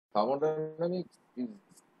thermodynamics is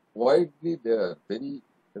widely there,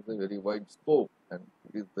 has a very wide scope, and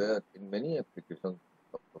it is there in many applications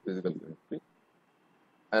of physical chemistry.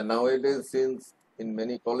 And nowadays, since in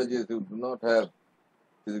many colleges you do not have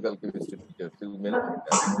physical chemistry teachers, you may not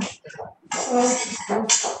have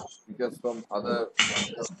teachers from other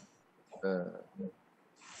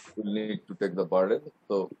will need to take the burden.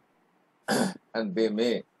 So, and they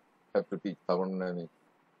may have to teach thermodynamics.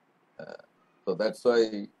 So that's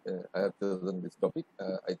why I have chosen this topic.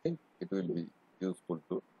 I think it will be useful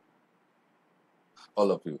to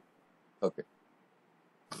all of you. Okay.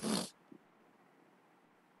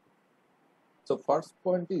 So first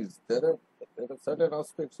point is there are certain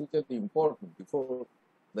aspects which are important before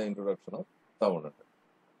the introduction of thermodynamics.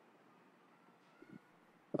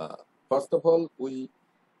 First of all, we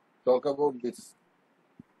talk about this.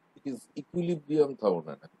 It is equilibrium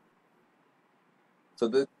thermodynamics. So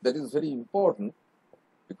that is very important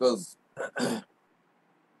because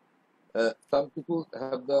some people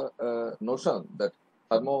have the notion that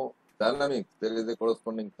thermodynamics, there is a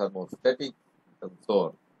corresponding thermostatic and so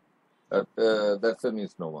on. But that's a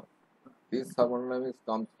misnomer. This thermodynamics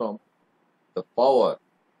comes from the power.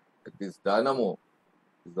 This dynamo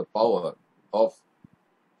is the power of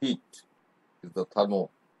heat, is the thermo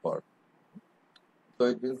part. So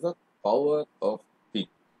it means the power of heat.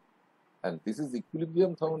 And this is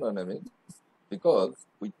equilibrium thermodynamics because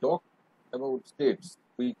we talk about states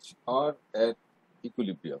which are at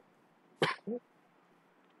equilibrium.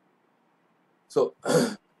 So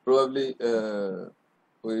probably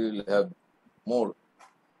we will have more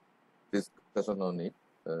discussion on it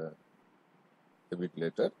a bit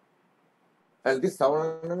later. And this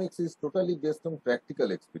thermodynamics is totally based on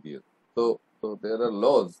practical experience. So there are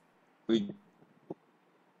laws which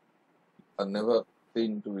are never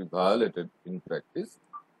seen to be violated in practice.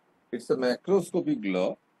 It's a macroscopic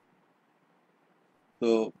law.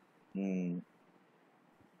 So,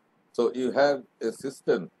 so you have a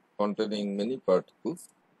system containing many particles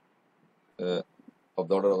of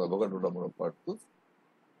the order of Avogadro number of particles,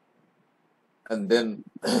 and then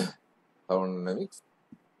thermodynamics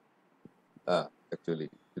actually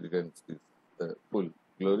returns its full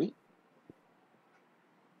glory.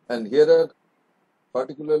 And here are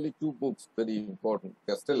particularly two books very important.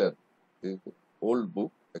 Castellan is an old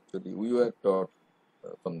book, actually we were taught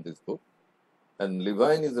from this book, and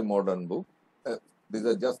Levine is a modern book. These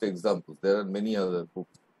are just examples. There are many other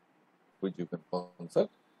books which you can consult.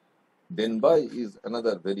 Denbei is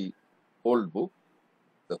another very old book,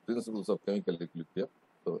 The Principles of Chemical Equilibrium.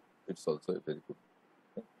 So it's also a very good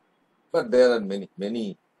book. But there are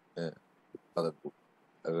many other books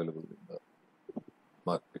available in the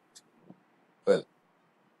market. Well,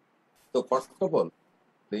 so first of all,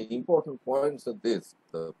 the important points are this.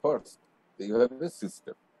 The first, you have a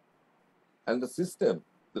system. And the system,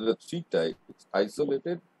 there are three types: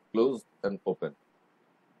 isolated, closed, and open.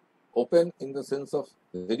 Open in the sense of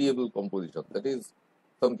variable composition. That is,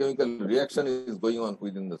 some chemical reaction is going on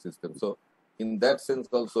within the system. So in that sense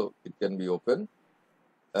also, it can be open.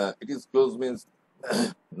 It is closed means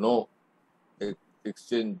no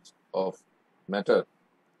exchange of matter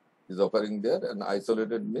is occurring there, and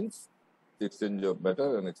isolated means exchange of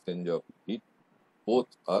matter and exchange of heat. Both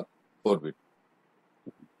are forbidden.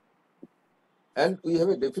 And we have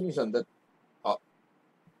a definition that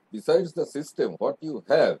besides the system, what you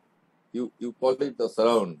have, you call it the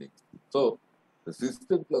surroundings. So the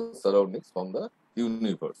system plus surroundings from the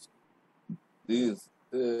universe. This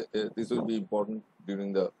will be important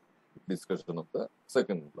during the discussion of the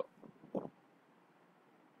second law.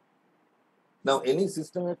 Now, any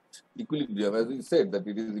system at equilibrium, as we said that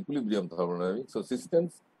it is equilibrium thermodynamics. So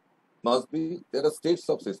systems must be, there are states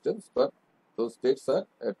of systems, but those states are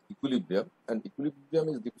at equilibrium, and equilibrium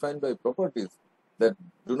is defined by properties that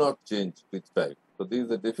do not change with time. So this is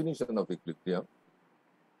the definition of equilibrium,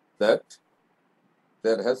 that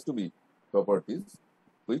there has to be properties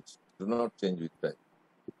which do not change with time.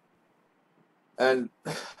 And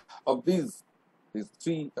of these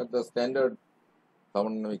three are the standard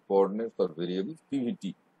thermodynamic coordinates or variables,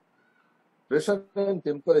 PVT. Pressure and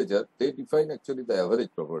temperature, they define actually the average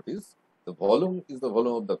properties. The volume is the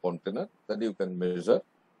volume of the container that you can measure.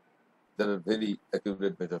 There are very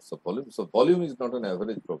accurate measures of volume. So volume is not an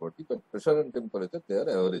average property, but pressure and temperature, they are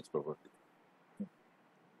average properties.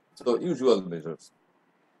 So usual measures.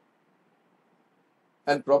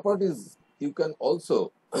 And properties, you can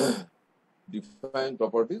also define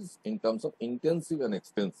properties in terms of intensive and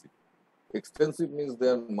extensive. Extensive means they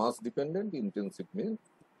are mass dependent, intensive means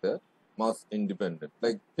they are mass independent,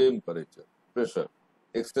 like temperature, pressure.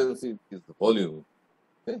 Extensive is the volume.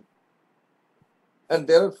 Okay? And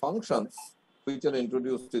there are functions which are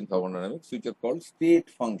introduced in thermodynamics which are called state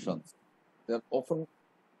functions. They are often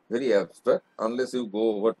very abstract. Unless you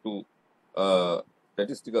go over to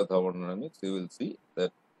statistical thermodynamics, you will see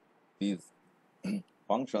that these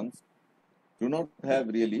functions do not have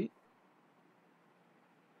really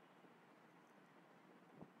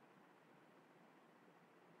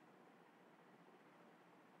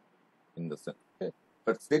in the sense. Okay.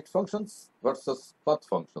 But state functions versus path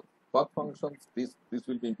functions. Path functions, this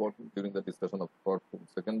will be important during the discussion of first and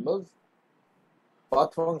second laws.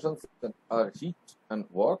 Path functions are heat and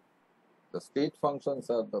work. The state functions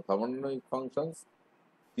are the thermodynamic functions.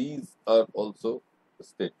 These are also the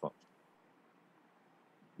state functions.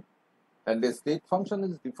 And a state function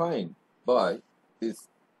is defined by this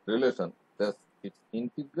relation that it's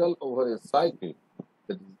integral over a cycle.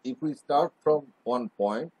 That is, if we start from one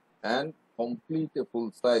point and complete a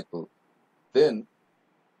full cycle, then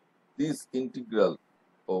this integral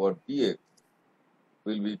over dx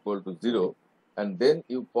will be equal to 0, and then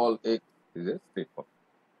you call x is a state function.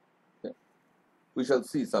 Okay. We shall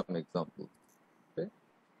see some examples. Okay.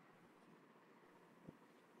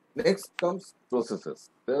 Next comes processes.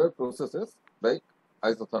 There are processes like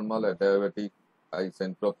isothermal, adiabatic,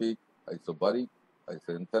 isentropic, isobaric,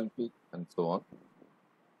 isenthalpic, and so on.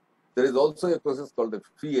 There is also a process called the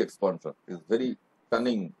free expansion. It's very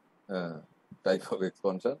cunning type of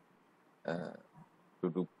expansion to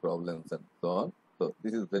do problems and so on. So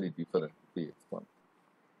this is very different, free expansion.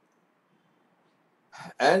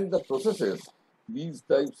 And the processes, these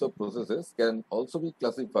types of processes can also be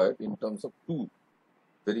classified in terms of two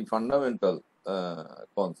very fundamental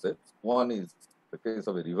concepts. One is the case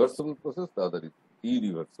of a reversible process, the other is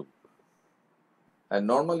irreversible. And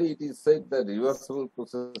normally it is said that reversible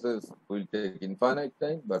processes will take infinite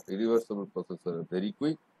time, but irreversible processes are very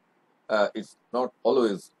quick. It's not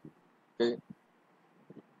always okay.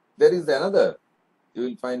 There is another you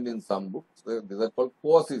will find in some books. These are called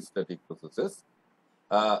quasi-static processes.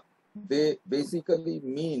 They basically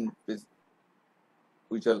mean,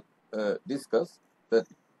 we shall discuss that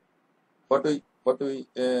what we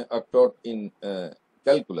are taught in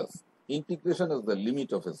calculus. Integration is the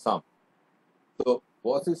limit of a sum. So,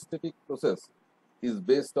 quasi-static process is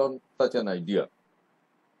based on such an idea.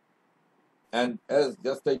 And as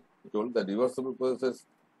just I told, the reversible processes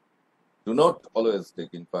do not always take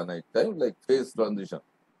infinite time, like phase transition.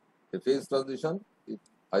 A phase transition is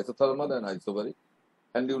isothermal and isobaric.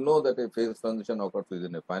 And you know that a phase transition occurs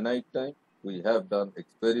within a finite time. We have done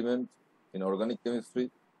experiments in organic chemistry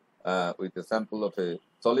with a sample of a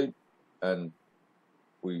solid, and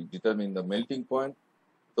we determine the melting point.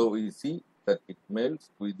 So, we see that it melts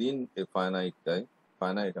within a finite time,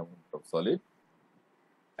 finite amount of solid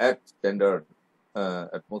at standard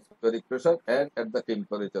atmospheric pressure and at the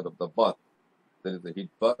temperature of the bath. There is a heat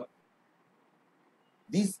bath.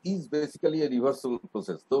 This is basically a reversible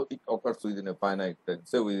process, though it occurs within a finite time.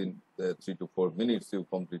 Say within 3 to 4 minutes, you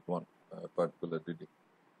complete one particular reading.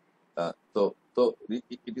 So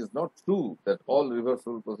it is not true that all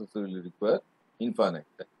reversible processes will require infinite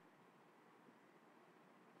time.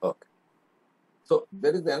 Okay. So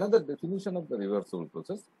there is another definition of the reversible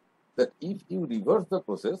process, that if you reverse the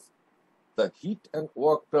process, the heat and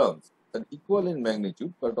work terms are equal in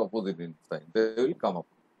magnitude but opposite in sign. They will come up.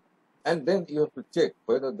 And then you have to check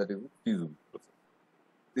whether that is a feasible process.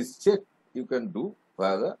 This check you can do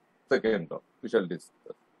via the second law. We shall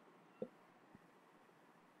discuss.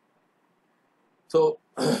 So,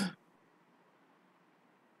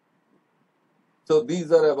 so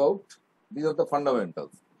these are the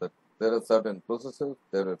fundamentals. That there are certain processes,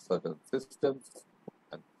 there are certain systems,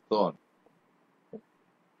 and so on.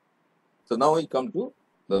 So now we come to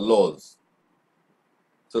the laws.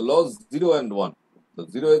 So laws 0 and 1. The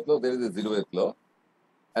 0th law, there is a 0th law.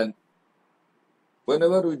 And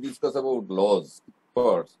whenever we discuss about laws,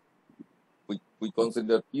 first, we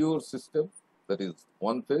consider pure system, that is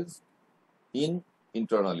one phase, in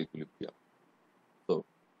internal equilibrium. So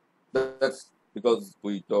that's because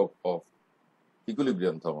we talk of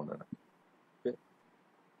equilibrium thermodynamics. Okay.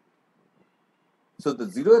 So the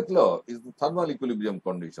 0th law is the thermal equilibrium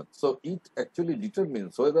condition. So it actually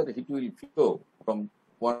determines whether heat will flow from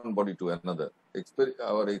one body to another.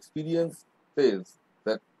 Our experience says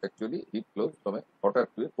that actually heat flows from a hotter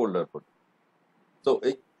to a colder body. So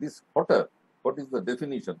this hotter, what is the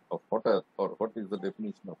definition of hotter, or what is the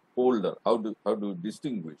definition of colder? How do you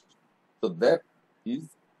distinguish? So that is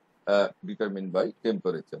determined by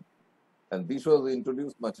temperature, and this was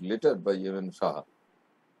introduced much later by M.N. Shah,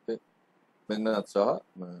 okay. Meghnad Shah,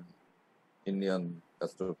 Indian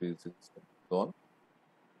astrophysicist, and so on.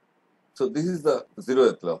 So this is the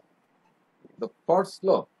 0th law. the first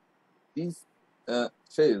law, this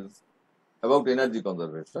says about energy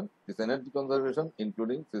conservation. This energy conservation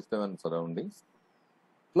including system and surroundings.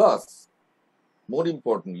 Plus, more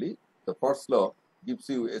importantly, the first law gives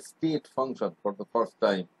you a state function for the first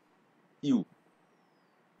time, U.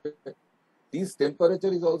 This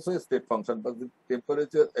temperature is also a state function, but the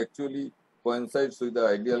temperature actually coincides with the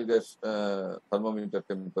ideal gas thermometer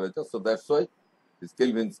temperature. So that's why this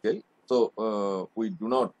Kelvin scale. So we do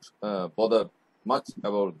not bother much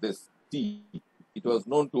about this T. It was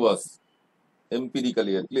known to us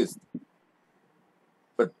empirically at least.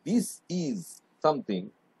 But this is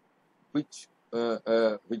something which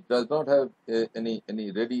does not have any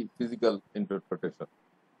ready physical interpretation.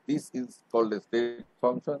 This is called a state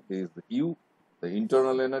function. This is U, the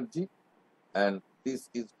internal energy, and this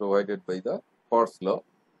is provided by the first law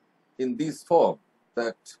in this form,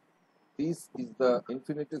 that this is the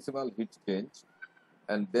infinitesimal heat change,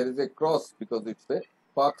 and there is a cross because it's a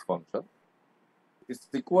path function. It's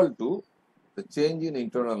equal to the change in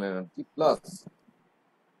internal energy plus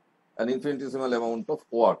an infinitesimal amount of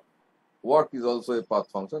work. Work is also a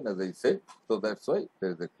path function, as I said, so that's why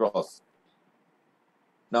there is a cross.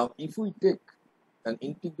 Now, if we take an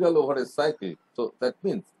integral over a cycle, so that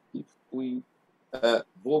means if we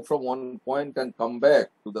go from one point and come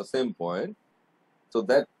back to the same point, so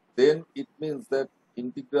that then it means that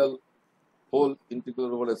whole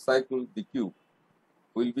integral over a cycle dq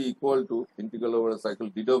will be equal to integral over a cycle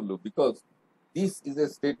dw, because this is a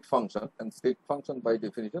state function, and state function by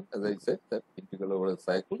definition, as I said, that integral over a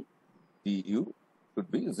cycle du should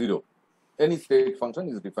be 0. Any state function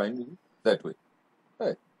is defined in that way.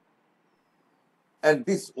 Right. And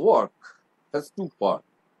this work has two parts.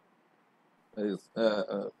 This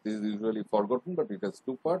is usually forgotten, but it has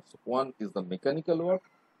two parts. One is the mechanical work,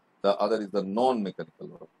 the other is the non-mechanical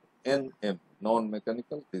work. NM,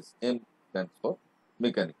 non-mechanical, this M stands for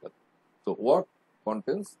mechanical. So work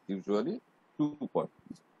contains usually 2 parts.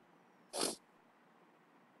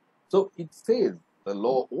 So it says, the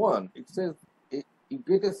law 1, it says you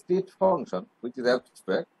get a state function which is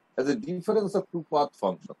abstract as a difference of 2 path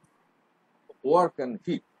functions. Work and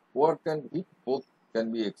heat. Work and heat both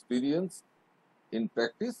can be experienced in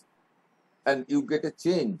practice, and you get a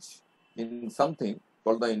change in something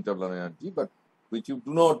called the internal energy, but which you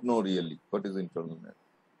do not know really what is internal energy.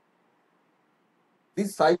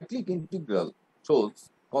 This cyclic integral shows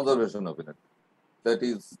conservation of energy. That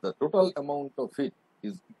is, the total amount of heat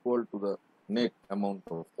is equal to the net amount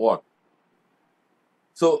of work.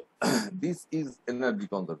 So this is energy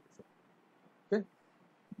conservation. Okay.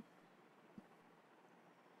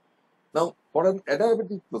 Now, for an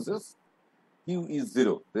adiabatic process, Q is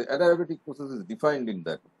 0. The adiabatic process is defined in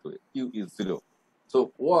that way. Q is 0.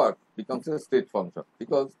 So work becomes a state function,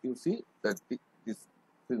 because you see that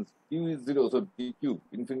since Q is 0, so dQ,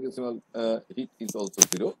 infinitesimal heat, is also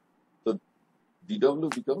 0. So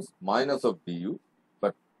dW becomes minus of du,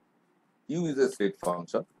 but U is a state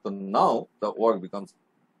function. So now the work becomes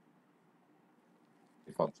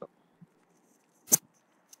a function.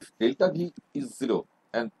 If delta V is 0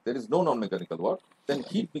 and there is no non-mechanical work, then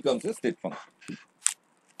heat becomes a state function.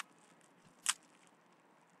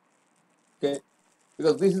 Okay,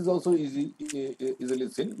 because this is also easily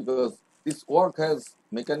seen, because this work has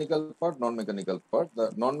mechanical part, non-mechanical part.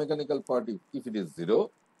 The non-mechanical part, if it is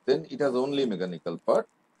 0, then it has only mechanical part.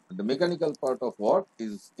 The mechanical part of work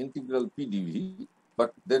is integral P dV,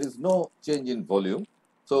 but there is no change in volume,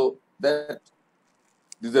 so that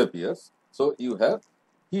disappears. So you have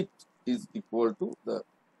heat is equal to the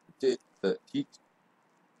heat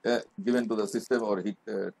given to the system, or heat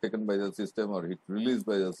taken by the system, or heat released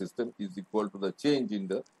by the system, is equal to the change in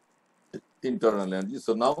the internal energy.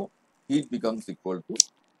 So now heat becomes equal to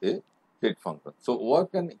a state function. So work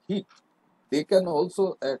and heat, they can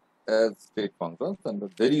also act as state functions under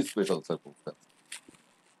very special circumstances.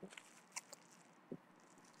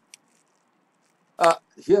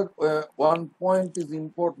 Here, one point is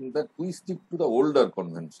important, that we stick to the older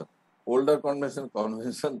convention. Older convention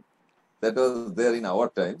that was there in our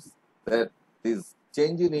times, that this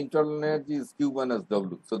change in internal energy is Q minus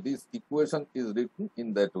W. So this equation is written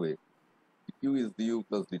in that way. Q is du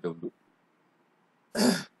plus dW.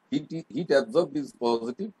 Heat absorbed is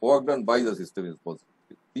positive, work done by the system is positive.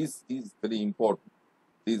 This is very important,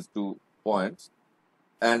 these 2 points.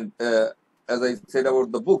 And as I said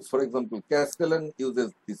about the books, for example, Castellan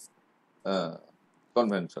uses this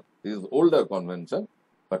convention. This is older convention,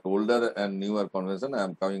 but older and newer convention, I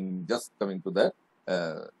am just coming to that.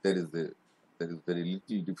 There is very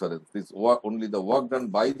little difference. This work, only the work done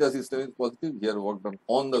by the system is positive. Here, work done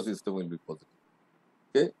on the system will be positive.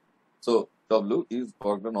 Okay, so W is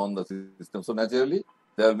work done on the system. So naturally,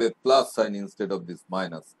 there will be a plus sign instead of this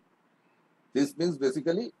minus. This means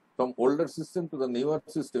basically from older system to the newer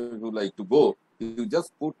system, if you like to go, you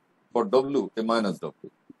just put for W a minus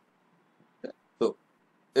W. Okay? So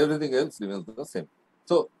everything else remains the same.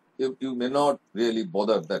 So you may not really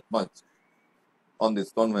bother that much on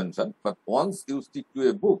this convention, but once you stick to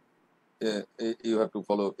a book, you have to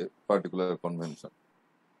follow a particular convention.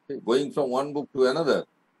 Okay? Going from one book to another,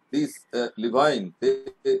 these Levine,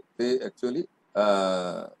 they actually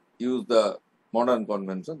use the modern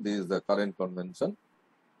convention. This is the current convention.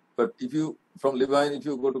 But if you, from Levine, if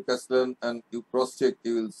you go to Castellan and you cross-check,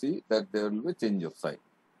 you will see that there will be a change of sign.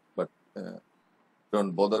 But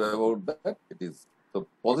don't bother about that. It is, so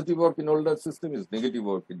positive work in older system is negative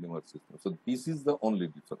work in newer system. So this is the only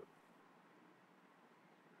difference.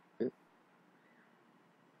 Okay.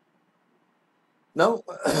 Now,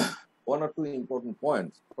 one or two important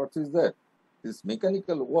points. What is that? This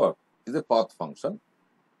mechanical work is a path function.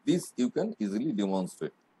 This you can easily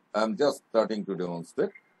demonstrate. I am just starting to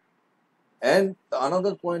demonstrate. And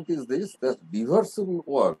another point is this, that reversible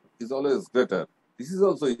work is always greater. This is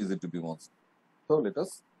also easy to demonstrate. So let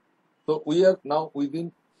us, so we are now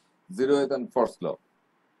within 0th and first law.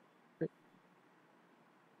 Okay.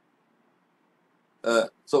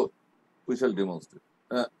 So we shall demonstrate.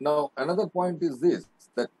 Now another point is this,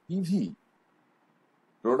 that PV,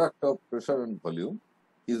 product of pressure and volume,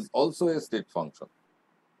 is also a state function.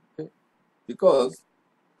 Okay. Because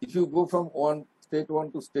if you go from state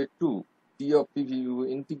 1 to state 2, T of PV you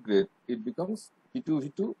integrate, it becomes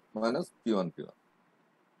P2 V2 minus P1 P1.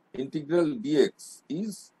 Integral dx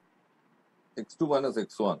is x2 minus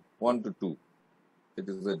x1, 1 to 2. It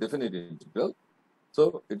is a definite integral.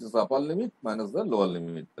 So it is the upper limit minus the lower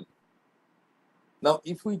limit. Now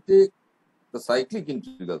if we take the cyclic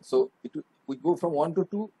integral, so we go from 1 to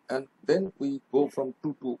 2 and then we go from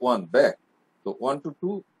 2 to 1 back. So 1 to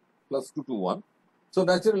 2 plus 2 to 1. So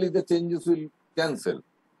naturally the changes will cancel,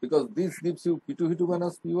 because this gives you P2 V2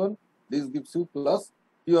 minus P1, this gives you plus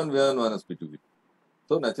P1 V1 minus P2 V2.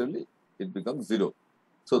 So naturally it becomes 0.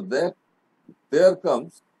 So that there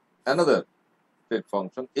comes another state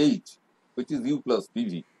function H, which is U plus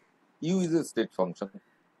PV. U is a state function.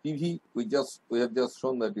 PV we have just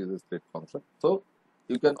shown that is a state function. So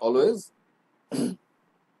you can always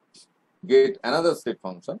get another state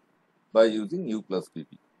function by using U plus PV.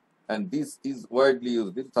 And this is widely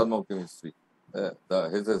used in thermochemistry. The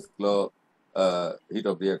Hess's law, heat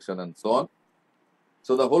of reaction, and so on.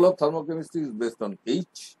 So the whole of thermochemistry is based on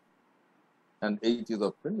H, and H is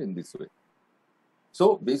obtained in this way.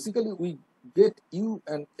 So basically we get U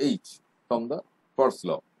and H from the first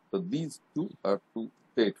law. So these two are two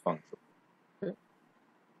state functions. Okay.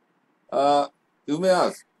 You may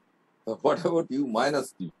ask, what about U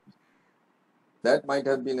minus PV? That might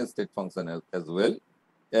have been a state function as well.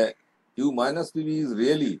 U minus PV is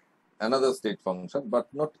really another state function,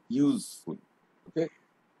 but not useful. Okay,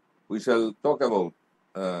 we shall talk about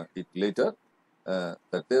it later.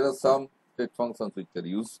 That there are some state functions which are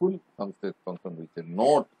useful, some state functions which are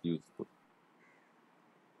not useful.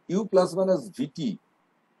 U plus minus Vt,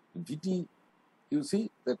 you see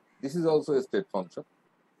that this is also a state function.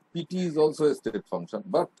 Pt is also a state function,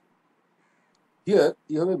 but here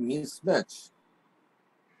you have a mismatch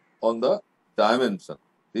on the dimension.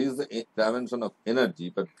 This is the dimension of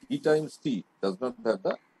energy, but V times T does not have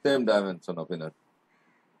the same dimension of energy.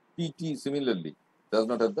 Pt similarly does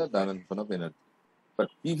not have the dimension of energy, but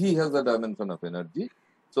PV has the dimension of energy.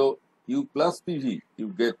 So U plus PV you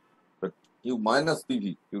get, but U minus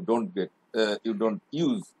PV you don't get, you don't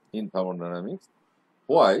use in thermodynamics.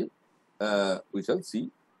 Why? We shall see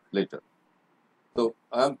later. So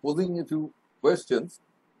I am posing a few questions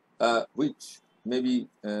which maybe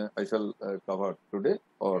I shall cover today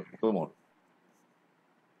or tomorrow.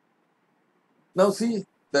 Now see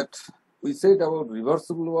that we said about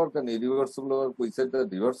reversible work and irreversible work. We said that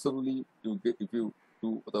reversibly you get, if you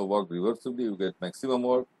do the work reversibly, you get maximum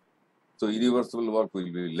work. So irreversible work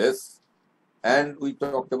will be less. And we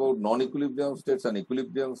talked about non-equilibrium states and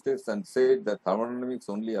equilibrium states and said that thermodynamics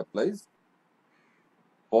only applies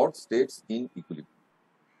for states in equilibrium.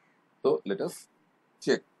 So let us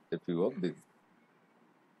check a few of these.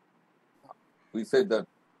 We said that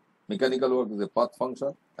mechanical work is a path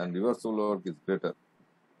function and reversible work is greater.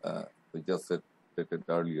 We just said it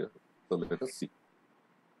earlier. So let us see.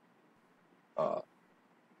 So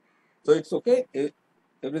it's okay.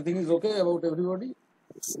 Everything is okay about everybody.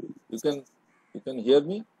 You can hear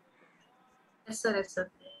me. Yes, sir. Yes, sir.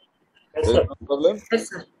 There is no problem. Yes,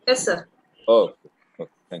 sir. Yes, sir. Oh,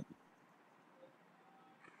 okay. Thank you.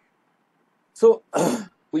 So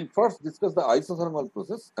we first discuss the isothermal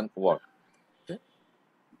process and work. Okay?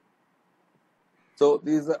 So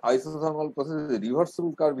this is the isothermal process. The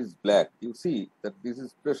reversible curve is black. You see that this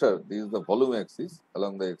is pressure. This is the volume axis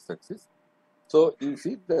along the x-axis. So you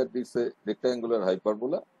see that it's a rectangular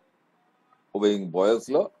hyperbola obeying Boyle's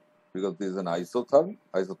law, because this is an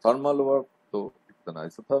isothermal work. So it's an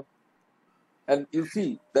isotherm. And you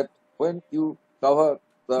see that when you cover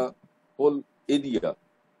the whole area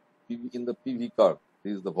in the PV curve,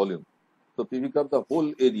 this is the volume. So PV curve, the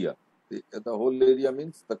whole area. The whole area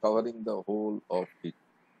means the covering the whole of it,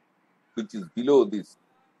 which is below this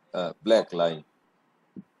black line.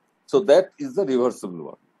 So that is the reversible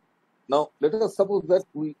work. Now, let us suppose that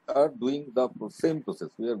we are doing the same process.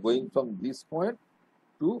 We are going from this point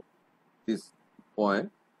to this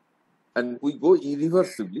point, and we go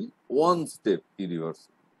irreversibly, one step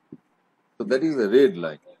irreversible. So that is a red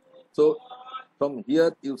line. So from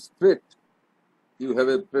here, you straight, you have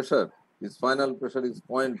a pressure. This final pressure is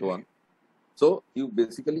 0.1. So you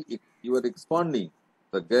basically, you are expanding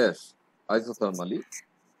the gas isothermally,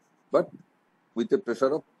 but with a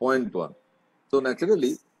pressure of 0.1. So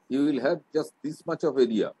naturally, you will have just this much of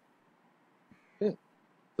area. Okay.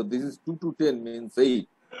 So this is 2 to 10 means 8,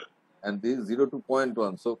 and this is 0 to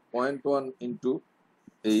 0.1. So 0.1 into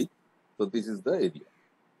 8. So this is the area.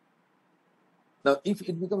 Now, if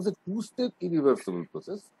it becomes a two-step irreversible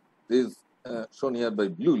process, this is shown here by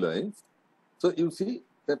blue lines. So you see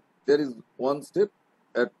that there is one step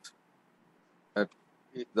at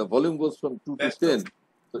the volume goes from 2 to 10.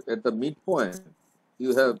 So at the midpoint,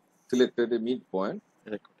 you have selected a midpoint,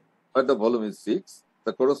 but the volume is 6.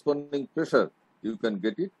 The corresponding pressure, you can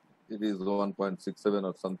get it. It is 1.67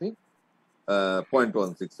 or something,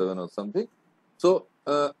 0.167 or something. So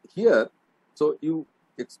here, so you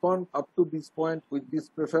expand up to this point with this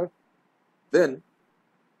pressure, then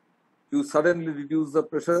you suddenly reduce the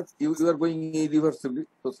pressure. You are going irreversibly.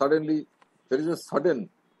 So suddenly there is a sudden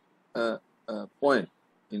point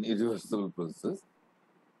in irreversible processes.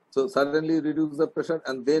 So suddenly reduce the pressure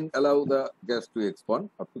and then allow the gas to expand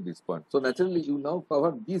up to this point. So naturally, you now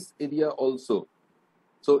cover this area also.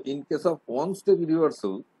 So in case of one step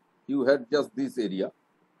irreversible, you had just this area.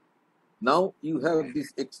 Now you have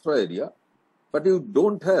this extra area, but you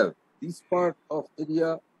don't have this part of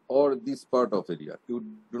area or this part of area. You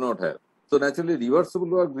do not have. So naturally, reversible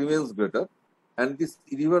work remains greater, and this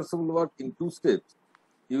irreversible work in two steps,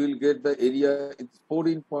 you will get the area, it's 4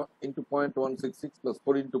 into 0.166 plus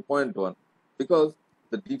 4 into 0.1, because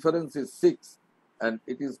the difference is 6 and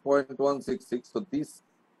it is 0.166. So this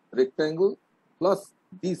rectangle plus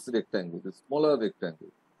this rectangle, the smaller rectangle.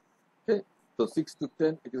 Okay. So 6 to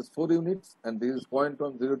 10, it is 4 units, and this is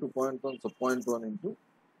 0.1, 0 to 0.1, so 0.1 into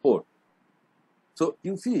 4. So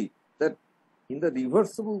you see that in the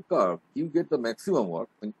reversible curve, you get the maximum work.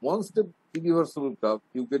 In one step irreversible curve,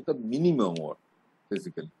 you get the minimum work,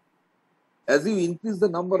 basically. As you increase the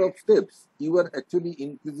number of steps, you are actually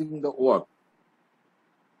increasing the work.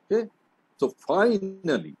 Okay? So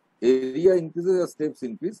finally, area increases as steps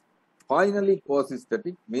increase. Finally,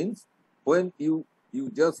 quasi-static means when you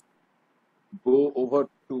just go over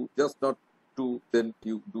to just not 2, then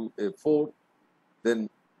you do a 4, then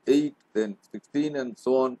 8, then 16, and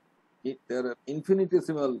so on. There are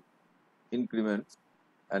infinitesimal increments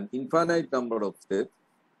and infinite number of steps.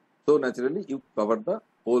 So naturally, you cover the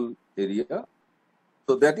whole area.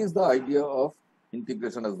 So that is the idea of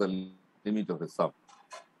integration as the limit of a sum.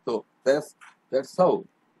 So that's how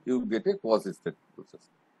you get a quasi-static process.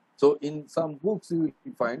 So in some books, you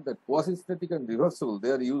will find that quasi-static and reversible, they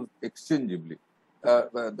are used exchangeably.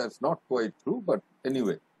 That's not quite true, but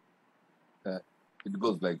anyway, it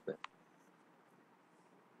goes like that.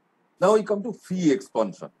 Now we come to free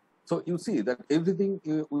expansion. So you see that everything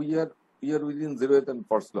we are within zeroth and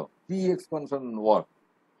first law. Free expansion and work.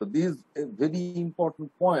 So this is a very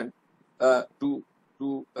important point to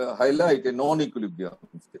highlight a non-equilibrium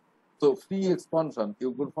state. So free expansion,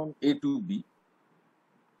 you go from A to B.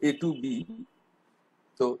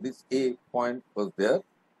 So this A point was there.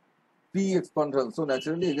 Free expansion. So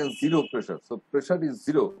naturally against zero pressure. So pressure is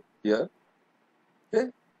 0 here. Okay.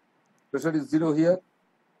 Pressure is 0 here.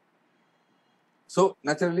 So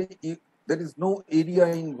naturally, there is no area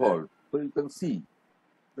involved. So you can see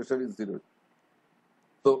pressure is 0.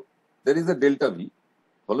 So there is a delta V,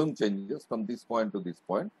 volume changes from this point to this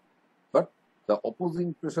point, but the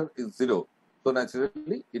opposing pressure is 0. So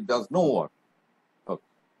naturally, it does no work. Okay.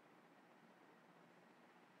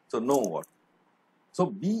 So no work. So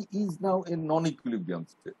B is now a non-equilibrium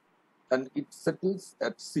state, and it settles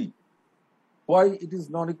at C. Why it is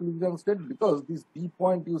non-equilibrium state? Because this B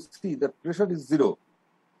point, you see that pressure is 0,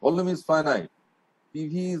 volume is finite.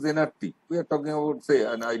 PV is nRT. We are talking about, say,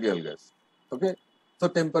 an ideal gas. Okay. So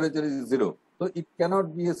temperature is 0. So it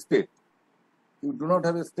cannot be a state. You do not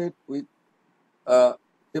have a state with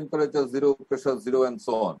temperature 0, pressure 0, and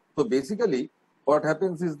so on. So basically, what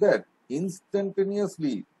happens is that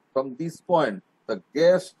instantaneously from this point, the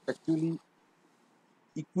gas actually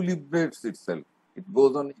equilibrates itself. It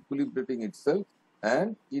goes on equilibrating itself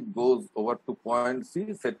and it goes over to point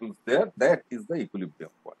C, settles there. That is the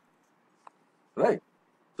equilibrium point. Right?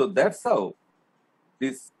 So that's how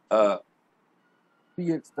this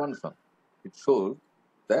free expansion, it shows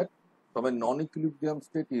that from a non-equilibrium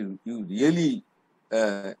state, you really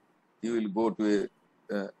you will go to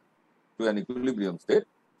an equilibrium state.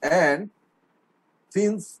 And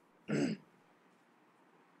since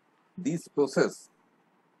this process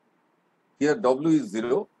here W is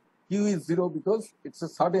 0, Q is 0 because it's a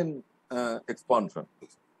sudden expansion.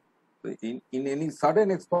 So in any sudden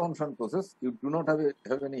expansion process, you do not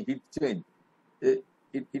have any heat change.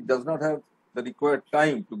 It does not have the required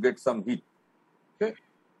time to get some heat. Okay,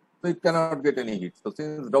 so it cannot get any heat. So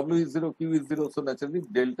since W is 0, Q is 0, so naturally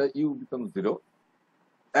delta U becomes 0.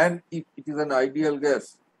 And if it is an ideal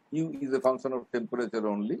gas, U is a function of temperature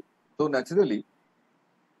only. So naturally,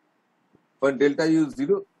 when delta U is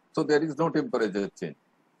 0, so there is no temperature change.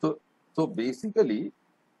 So basically,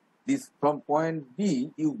 this from point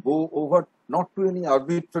B, you go over not to any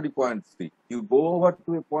arbitrary point C. You go over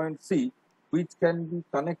to a point C, which can be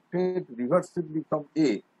connected reversibly from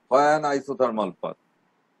A via an isothermal path.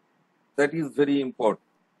 That is very important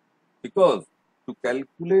because to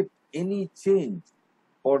calculate any change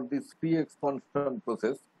for this free expansion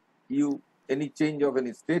process, any change of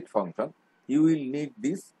any state function, you will need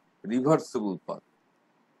this reversible path.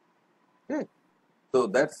 Okay, so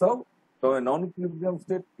that's how from a non-equilibrium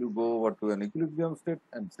state you go over to an equilibrium state,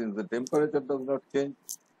 and since the temperature does not change,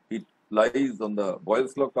 it lies on the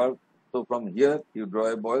Boyle's law curve. So from here you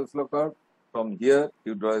draw a Boyle's law curve. From here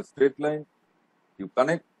you draw a straight line. You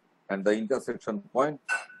connect, and the intersection point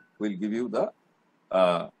will give you the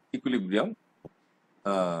equilibrium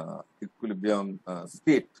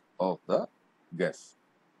state of the gas.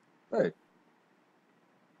 Right.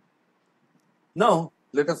 Now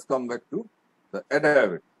let us come back to the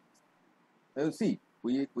adiabatic. Now you see,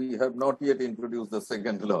 we have not yet introduced the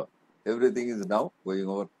second law. Everything is now going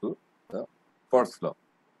over to the first law.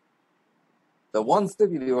 The one-step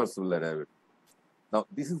irreversible adiabatic. Now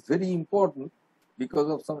this is very important because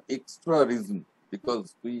of some extra reason.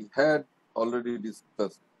 Because we had already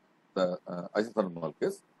discussed the isothermal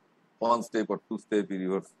case, one-step or two-step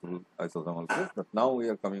irreversible isothermal case, but now we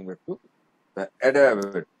are coming back to the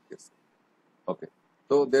adiabatic case. Okay,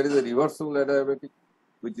 so there is a reversible adiabatic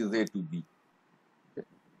which is A to B. Okay.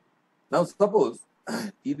 Now suppose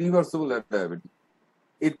irreversible adiabatic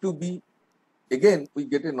A to B, again we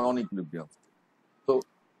get a non-equilibrium state.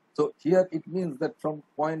 So here it means that from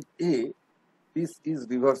point A, this is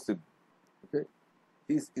reversible. Okay,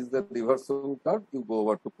 this is the reversible curve. You go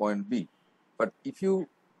over to point B, but if you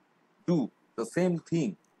do the same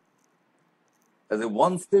thing as a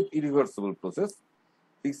one-step irreversible process,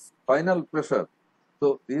 this final pressure,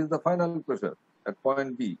 so this is the final pressure at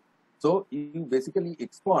point B. So you basically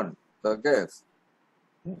expand the gas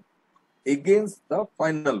against the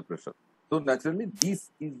final pressure. So naturally, this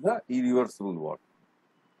is the irreversible work.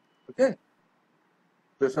 Okay,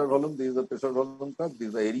 pressure volume. This is the pressure volume curve. This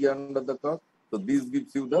is the area under the curve. So this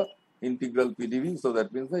gives you the integral PdV. So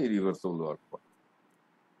that means the irreversible work.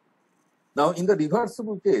 Now in the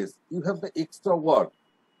reversible case, you have the extra work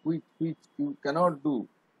which you cannot do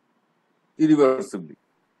irreversibly.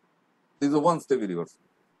 This is a one-step irreversible.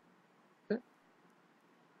 Okay?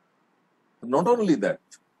 Not only that,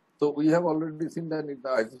 so we have already seen that in the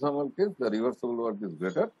isothermal case, the reversible work is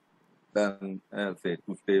greater than say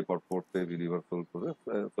two-step or four-step irreversible process.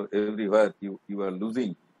 So everywhere you are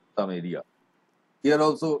losing some area. Here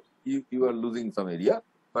also you are losing some area,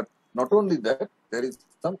 but not only that, there is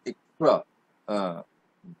some extra.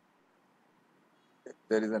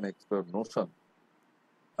 There is an extra notion.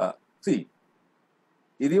 See,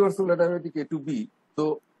 irreversible adiabatic A to B,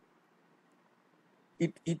 so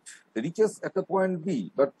it reaches at the point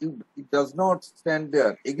B, but it does not stand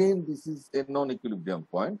there. Again, this is a non-equilibrium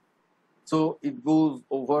point. So it goes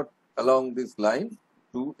over along this line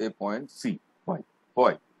to a point C.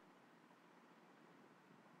 Why?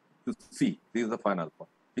 To C. This is the final point.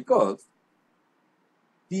 Because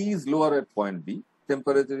T is lower at point B,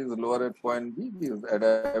 temperature is lower at point B, because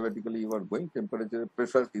adiabatically you are going, temperature,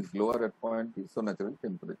 pressure is lower at point B, so naturally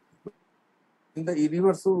temperature. In the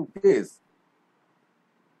irreversible case,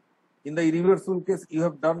 you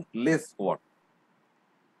have done less work.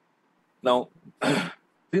 Now,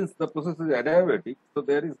 since the process is adiabatic, so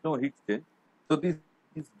there is no heat change. So this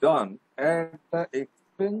is done at the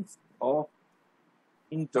expense of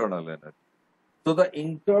internal energy. So the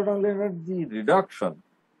internal energy reduction,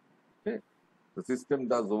 okay, the system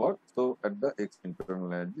does work, so at the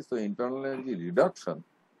internal energy. So internal energy reduction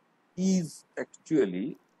is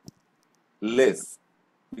actually less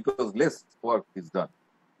because less work is done.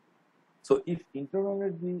 So if internal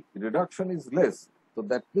energy reduction is less, so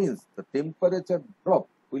that means the temperature drop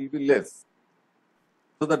will be less.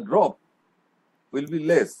 So the drop will be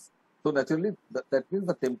less. So naturally that means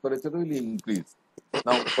the temperature will increase.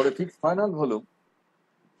 Now for a fixed final volume,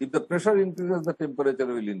 if the pressure increases, the temperature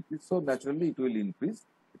will increase. So naturally it will increase.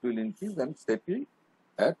 It will increase and settle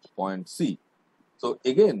at point C. So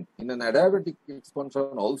again, in an adiabatic expansion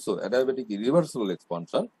also, adiabatic irreversible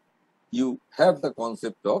expansion, you have the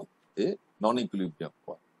concept of a non-equilibrium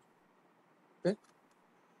point. Okay.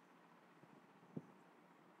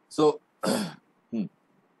 So,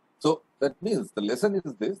 so that means the lesson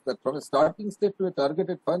is this, that from a starting state to a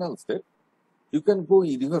targeted final state, you can go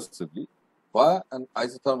irreversibly via an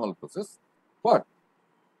isothermal process, but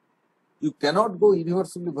you cannot go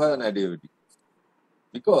irreversibly via an adiabatic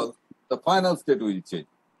because the final state will change.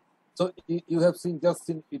 So you have just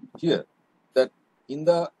seen it here that in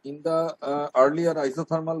the earlier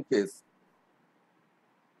isothermal case,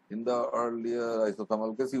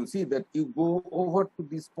 you see that you go over to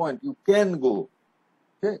this point, you can go,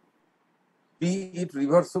 okay, be it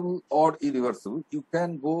reversible or irreversible, you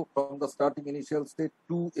can go from the starting initial state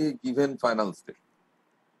to a given final state.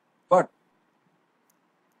 But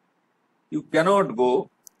you cannot go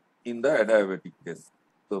in the adiabatic case.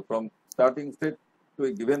 So from starting state to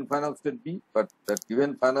a given final state B, but that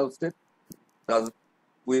given final state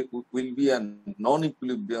will be a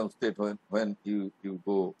non-equilibrium state when you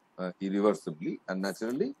go irreversibly, and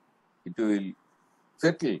naturally it will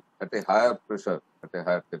settle at a higher pressure, at a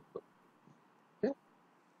higher temperature. Okay?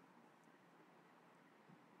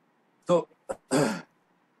 So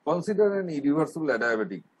consider an irreversible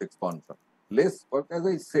adiabatic expansion. Less work, as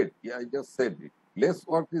I said, I just said it. Less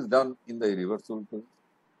work is done in the irreversible process.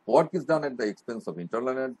 Work is done at the expense of internal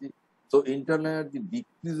energy. So internal energy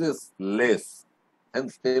decreases less,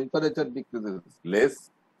 hence temperature decreases less.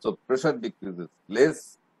 So pressure decreases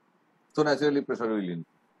less. So naturally pressure will increase.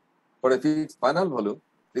 For a fixed final volume,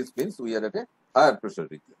 this means we are at a higher pressure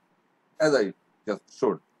region, as I just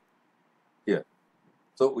showed here.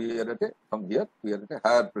 So we are at from here, we are at a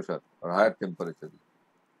higher pressure or higher temperature.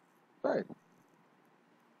 Right.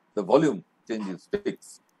 The volume change is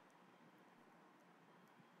fixed.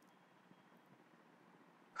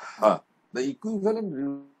 The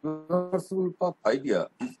equivalent reversible path idea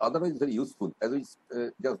is otherwise very useful, as we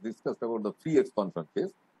just discussed about the free expansion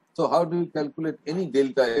case. So how do you calculate any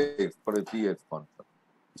delta X for a free expansion?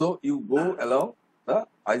 So you go along the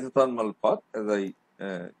isothermal path, as I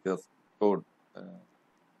just showed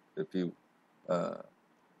a few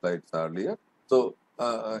slides earlier. So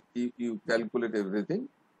you calculate everything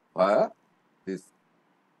via this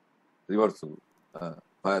reversible,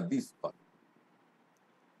 via this path.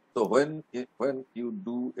 So when you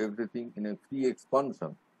do everything in a free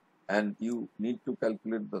expansion and you need to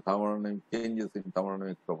calculate the thermodynamic changes in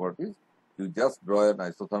thermodynamic properties, you just draw an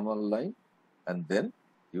isothermal line and then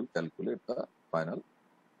you calculate the final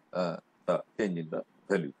the change in the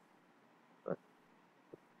value. Right.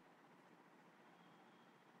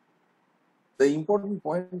 The important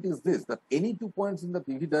point is this, that any 2 points in the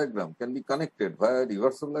PV diagram can be connected via a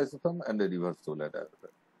reversible isotherm and a reversible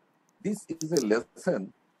adiabatic. This is a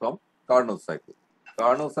lesson from Carnot cycle.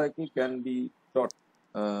 Carnot cycle can be taught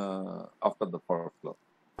after the first law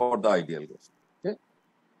for the ideal gas. Okay.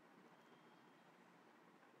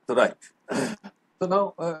 So right. So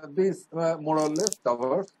now this more or less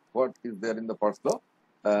covers what is there in the first law.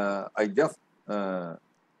 I just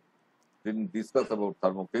didn't discuss about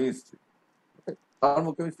thermochemistry. Okay.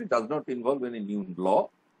 Thermochemistry does not involve any new law.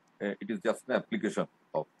 It is just an application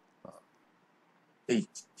of H,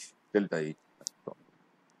 delta H.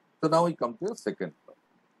 So now we come to the second law.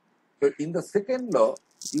 So in the second law,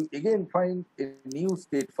 you again find a new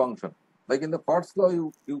state function. Like in the first law,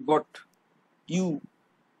 you got U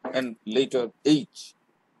and later H.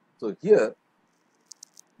 So here,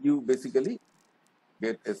 you basically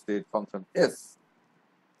get a state function S.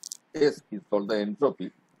 S is called the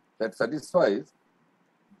entropy that satisfies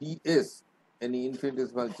ds. Any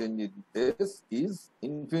infinitesimal change in S is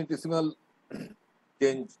infinitesimal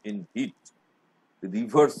change in heat,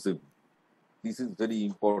 reversible. This is very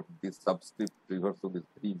important. This subscript reversible is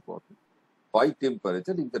very important. By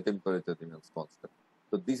temperature, if the temperature remains constant.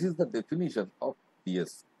 So this is the definition of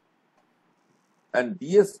ds. and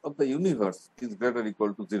ds of the universe is greater or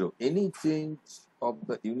equal to 0. Any change of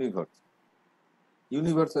the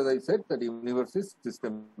universe, as I said, that universe is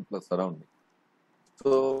system plus surrounding.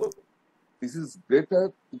 So this is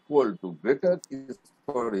greater is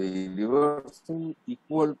for a reversible,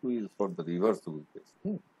 equal to is for the reversible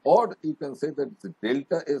case. Or you can say that the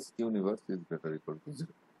delta S universe is greater or equal to 0.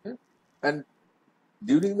 Okay? And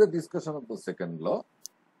during the discussion of the second law,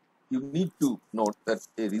 you need to note that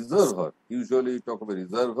a reservoir, usually you talk about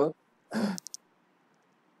reservoir,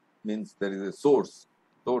 means there is a source.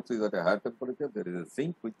 Source is at a higher temperature, there is a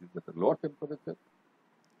sink which is at a lower temperature.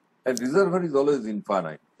 And reservoir is always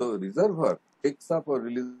infinite. So reservoir takes up or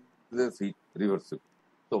releases heat reversibly.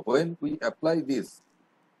 So when we apply this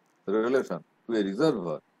relation to a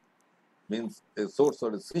reservoir, means a source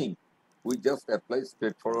or a sink, we just apply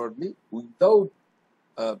straightforwardly without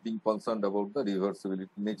being concerned about the reversibility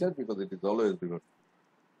nature, because it is always reversible.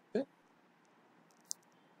 Okay?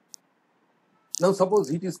 Now suppose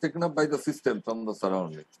heat is taken up by the system from the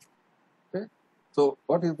surroundings. Okay? So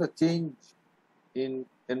what is the change in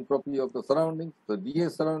entropy of the surroundings? The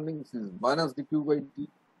dS surroundings is minus dq by t.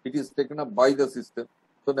 It is taken up by the system.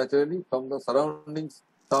 So naturally from the surroundings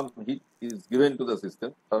some heat is given to the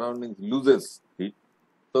system. Surroundings loses heat.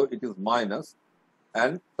 So it is minus,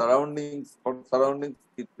 and surroundings, for surroundings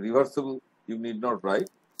it's reversible, you need not write,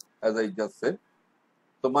 as I just said.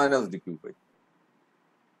 So minus dq by t.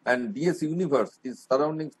 And ds universe is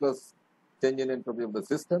surroundings plus change in entropy of the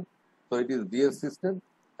system. So it is ds system,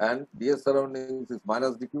 and ds surroundings is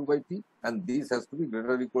minus dq by t, and this has to be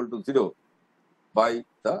greater or equal to 0 by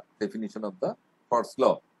the definition of the first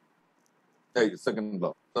law, second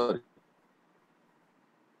law,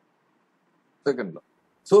 second law.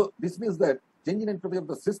 So this means that change in entropy of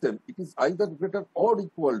the system, it is either greater or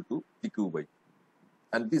equal to dq by t,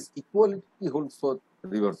 and this equality holds for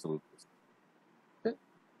reversible system. Okay?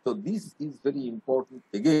 So this is very important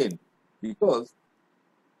again, because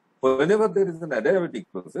whenever there is an adiabatic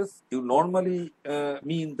process, you normally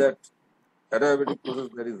mean that adiabatic process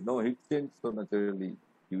there is no heat change, so naturally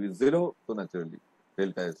U is 0, so naturally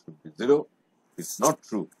delta S should be 0. It's not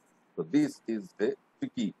true. So this is a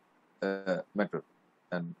tricky matter,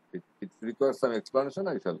 and it requires some explanation.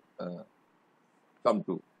 I shall come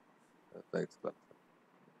to the explanation.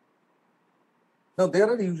 Now there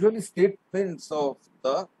are usually statements of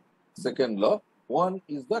the second law. One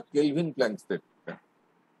is the Kelvin-Planck statement.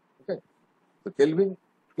 Okay, the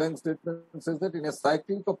Kelvin-Planck statement says that in a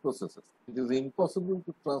cyclic of processes, it is impossible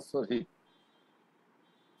to transfer heat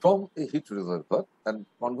from a heat reservoir and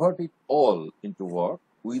convert it all into work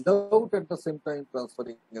without at the same time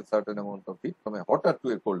transferring a certain amount of heat from a hotter to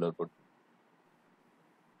a colder body.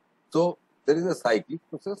 So there is a cyclic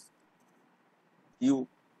process. You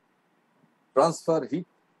transfer heat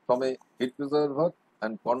from a heat reservoir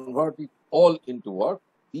and convert it all into work.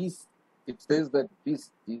 It says that this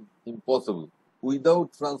is impossible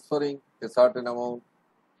without transferring a certain amount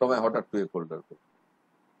from a hotter to a colder body.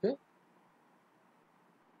 Okay?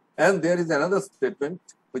 And there is another statement,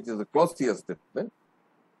 which is a Clausius statement.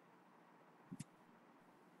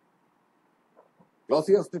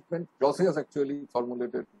 Clausius actually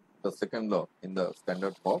formulated the second law in the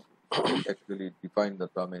standard form. It actually defined the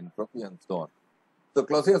term entropy and so on. The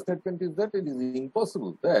Clausius statement is that it is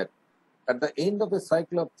impossible that at the end of a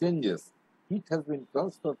cycle of changes, heat has been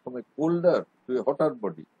transferred from a colder to a hotter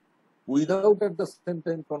body without at the same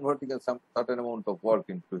time converting a certain amount of work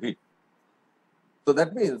into heat. So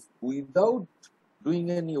that means without doing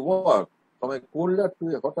any work from a colder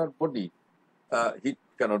to a hotter body, heat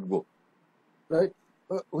cannot go, right?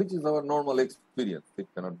 Which is our normal experience. It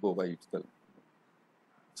cannot go by itself.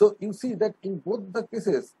 So you see that in both the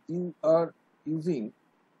cases, you are using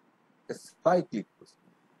a cyclic process.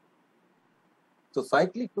 So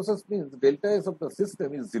cyclic process means delta S of the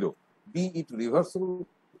system is 0, be it reversible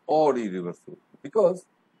or irreversible, because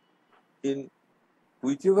in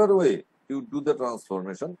whichever way you do the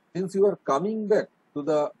transformation, since you are coming back to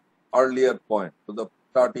the earlier point, to the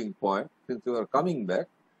starting point, since you are coming back,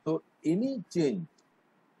 so any change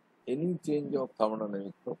of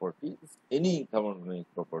thermodynamic properties, any thermodynamic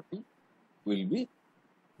property will be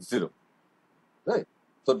 0, right?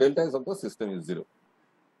 So delta S of the system is 0.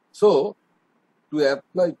 So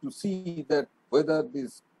to see that whether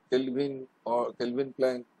this Kelvin or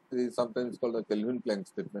Kelvin-Planck is sometimes called the Kelvin-Planck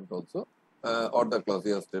statement also, or the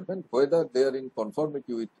Clausius statement, whether they are in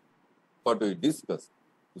conformity with what we discussed,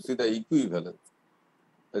 to see the equivalence,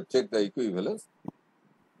 check the equivalence.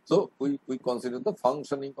 So we consider the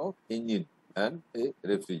functioning of engine and a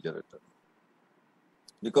refrigerator.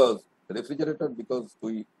 Because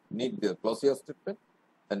we need the Clausius statement,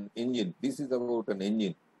 an engine. This is about an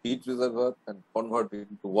engine, heat reservoir, and convert it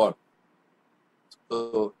into what?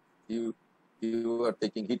 So you are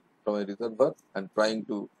taking heat from a reservoir and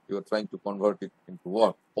you are trying to convert it into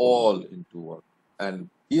what? All into what? And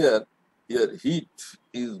here heat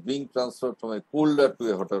is being transferred from a colder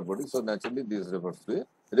to a hotter body. So naturally this refers to a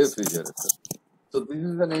refrigerator. So this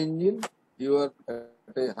is an engine. You are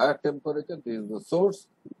at a higher temperature. This is the source.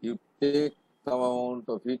 You take some amount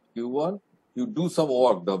of heat Q1. You do some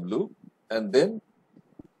work W, and then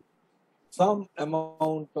some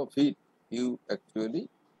amount of heat you actually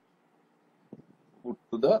put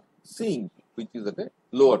to the sink, which is at a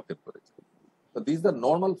lower temperature. So this is the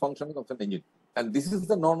normal functioning of an engine, and this is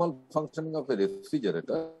the normal functioning of a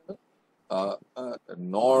refrigerator.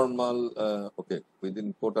 Normal, okay,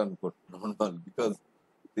 within quote unquote normal, because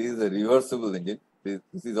this is a reversible engine.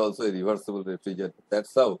 This is also a reversible refrigerator.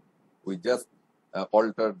 That's how we just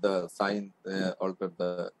altered the sign, altered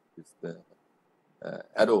the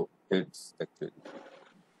arrow heads actually.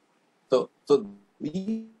 So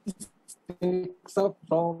these takes up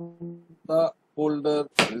from the colder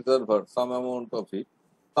reservoir some amount of heat.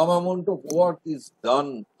 Some amount of work is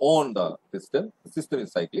done on the system. The system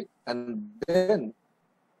is cyclic, and then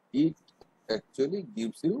it actually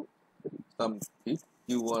gives you some heat,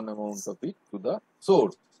 Q1 amount of heat to the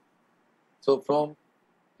source. So from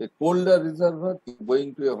a colder reservoir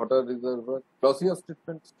going to a hotter reservoir, Clausius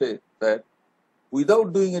statement states that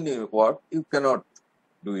without doing any work, you cannot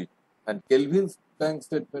do it. And Kelvin's Planck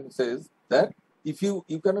statement says that if you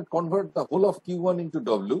cannot convert the whole of Q1 into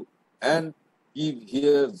W and give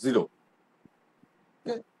here 0.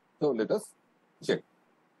 Okay, so let us check.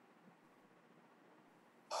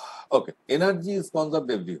 Okay, energy is conserved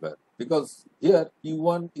everywhere because here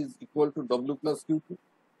Q1 is equal to W plus Q2,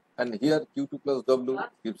 and here Q2 plus W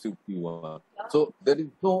gives you Q1. So there is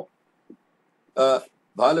no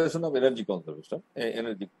violation of energy conservation.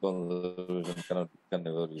 Energy conservation can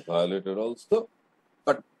never be violated also.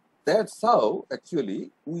 But that's how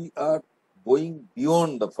actually we are going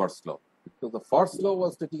beyond the first law. Because the first law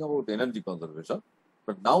was talking about energy conservation.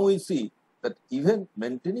 But now we see that even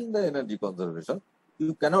maintaining the energy conservation,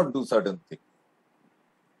 you cannot do certain things.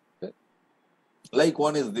 Okay? Like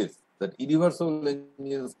one is this, that irreversible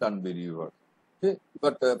engines can't be reversed. Okay?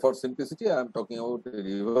 But for simplicity, I am talking about a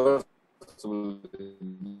reversible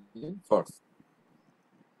engine first.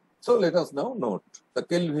 So let us now note the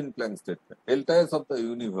Kelvin-Planck statement, delta S of the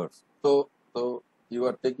universe. So you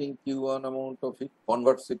are taking Q1 amount of heat,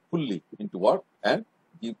 converts it fully into what, and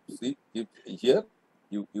gives here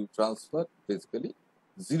you transfer basically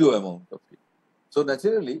 0 amount of heat. So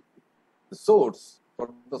naturally, the source, for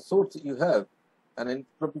the source you have an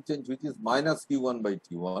entropy change which is minus Q1 by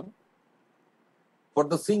T1. For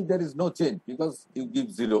the sink there is no change because you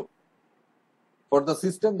give 0. For the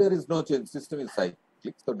system there is no change, system is cyclic.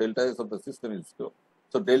 So delta S of the system is 0.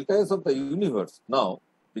 So delta S of the universe now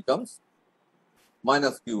becomes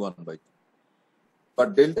minus Q1 by 2.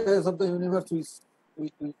 But delta S of the universe,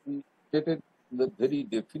 we stated the very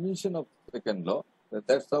definition of second law.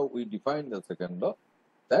 That's how we define the second law,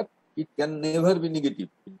 that it can never be negative.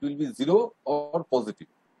 It will be 0 or positive.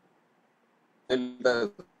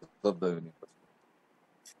 Delta S of the universe.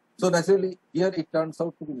 So naturally, here it turns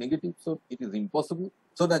out to be negative, so it is impossible.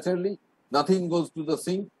 So naturally, nothing goes to the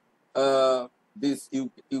sink. This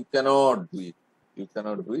you cannot do it. You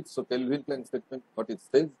cannot do it. So Kelvin-Planck statement, what it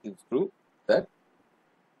says is true, that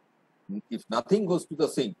if nothing goes to the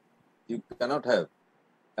sink, you cannot have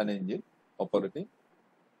an engine operating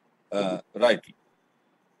rightly.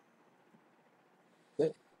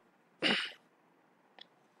 Okay.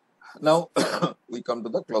 Now we come to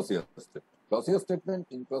the Clausius statement. Clausius statement,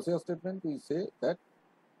 in Clausius statement, we say that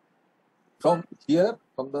from here,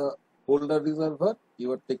 from the colder reservoir,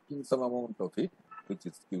 you are taking some amount of heat, which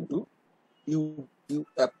is Q2. You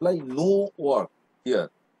apply no work here.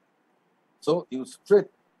 So you straight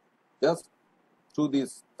just through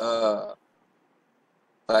this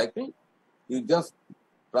cycle, you just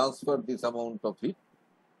transfer this amount of heat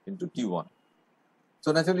into Q1.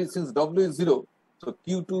 So naturally, since W is 0, so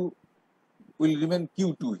Q2 will remain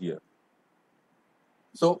Q2 here.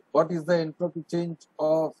 So what is the entropy change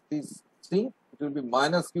of this sink? It will be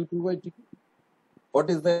minus Q2 by T2. What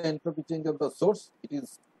is the entropy change of the source? It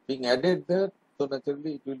is being added there. So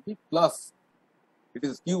naturally, it will be plus. It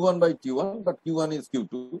is Q1 by T1, but Q1 is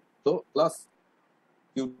Q2. So plus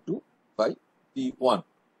Q2 by T1.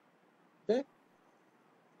 Okay.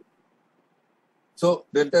 So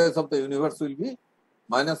delta S of the universe will be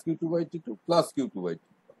minus Q2 by T2 plus Q2 by T1.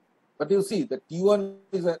 But you see that T1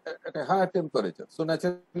 is at a higher temperature. So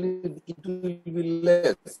naturally, it will be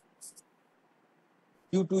less.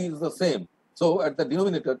 Q2 is the same. So at the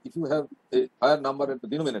denominator, if you have a higher number at the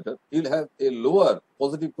denominator, you will have a lower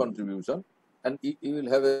positive contribution and you will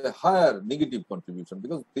have a higher negative contribution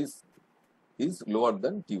because this is lower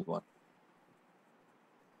than T1.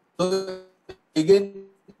 So again,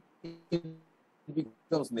 it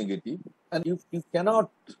becomes negative and you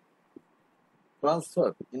cannot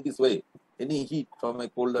transfer in this way any heat from a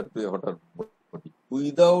colder to a hotter body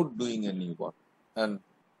without doing any work. And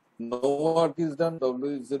no work is done,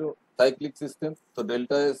 W is 0, cyclic system, so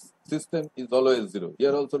delta S system is always 0.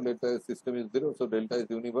 Here also delta S system is 0, so delta S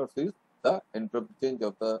universe is the entropy change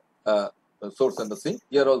of the source and the sink.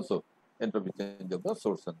 Here also entropy change of the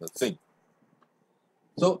source and the sink.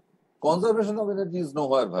 So conservation of energy is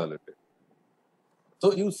nowhere violated.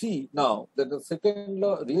 So you see now that the second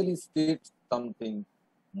law really states something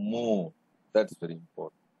more. That's very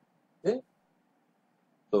important. Okay.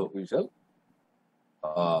 So we shall.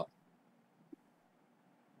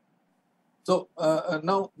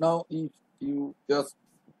 Now if you just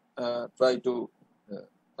try to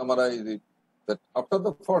summarize it, that after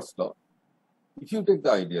the first law, if you take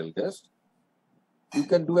the ideal gas, you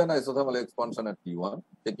can do an isothermal expansion at T1,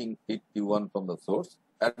 taking heat Q1 from the source,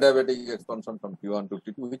 adiabatic expansion from T1 to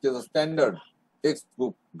T2, which is a standard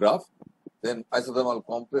textbook graph, then isothermal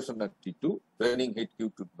compression at T2, draining heat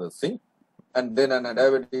Q2 to the sink, and then an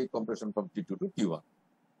adiabatic compression from T2 to T1.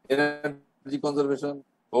 Energy conservation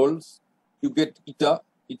holds, you get eta.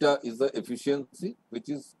 Eta is the efficiency, which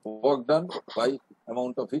is work done by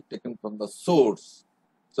amount of heat taken from the source.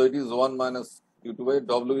 So it is 1 minus Q2 by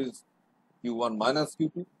W is Q1 minus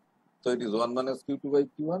Q2. So it is 1 minus Q2 by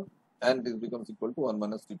Q1 and this becomes equal to 1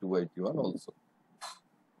 minus T2 by T1 also.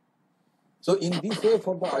 So in this way,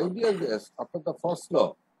 for the ideal gas, after the first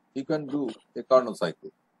law, you can do a Carnot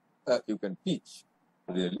cycle. You can teach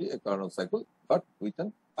really a Carnot cycle, but with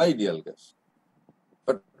an ideal gas.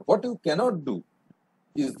 But what you cannot do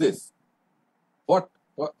is this.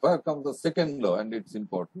 Where comes the second law and its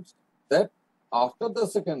importance? That after the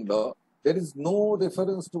second law, there is no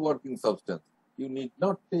reference to working substance. You need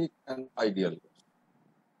not take an ideal gas.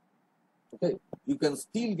 Okay, you can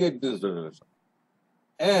still get this relation.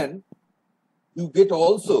 And you get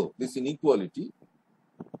also this inequality.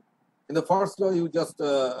 In the first law, you just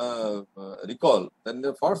recall that in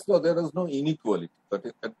the first law, there is no inequality. But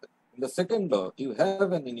in the second law, you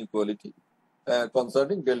have an inequality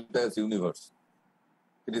concerning delta S universe.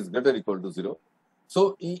 It is greater or equal to 0.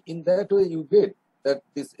 So in that way, you get that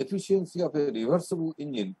this efficiency of a reversible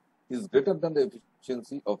engine is greater than the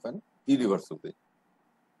efficiency of an irreversible engine.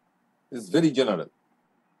 It's very general.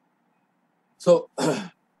 So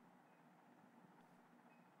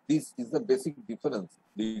this is the basic difference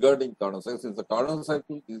regarding Carnot cycle. Since the Carnot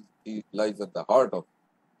cycle lies at the heart of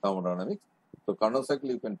thermodynamics, so Carnot cycle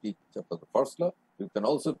you can teach after the first law. You can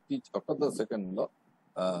also teach after the second law,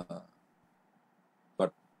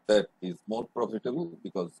 but that is more profitable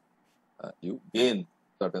because you gain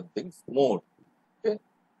certain things more. Okay.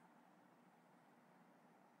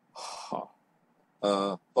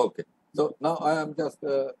 Okay. So now I am just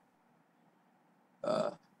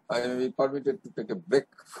I will be permitted to take a break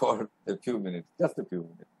for a few minutes, just a few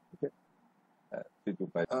minutes. Okay. 3 to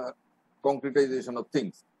 5. Concretization of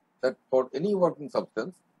things that for any working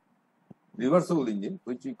substance, reversible engine,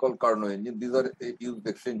 which we call Carnot engine, these are used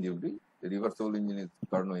exchangeably. A reversible engine is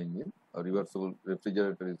Carnot engine, a reversible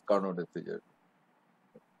refrigerator is Carnot refrigerator.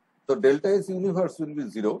 So delta S universe will be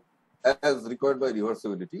 0 as required by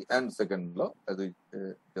reversibility and second law, as we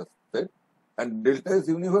just said, and delta S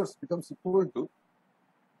universe becomes equal to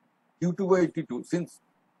Q2 by T2, since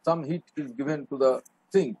some heat is given to the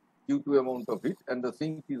sink, Q2 amount of heat, and the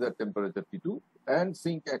sink is at temperature T2, and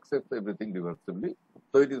sink accepts everything reversibly.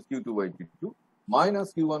 So it is Q2 by T2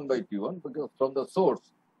 minus Q1 by T1, because from the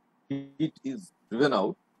source, heat is driven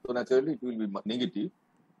out, so naturally it will be negative,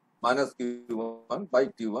 minus Q1 by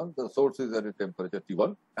T1, the source is at a temperature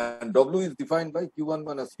T1, and W is defined by Q1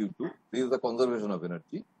 minus Q2, this is the conservation of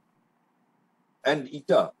energy, and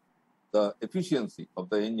eta, the efficiency of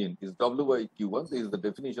the engine, is W by Q1, this is the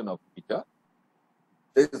definition of eta.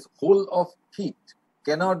 This whole of heat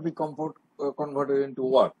cannot be converted into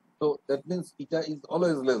work. So that means eta is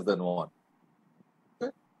always less than 1.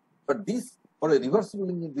 Okay? But this, for a reversible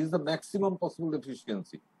engine, this is the maximum possible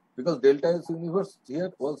efficiency, because delta S universe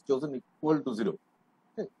here was chosen equal to 0.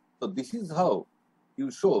 Okay? So this is how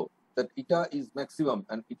you show that eta is maximum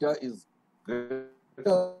and eta is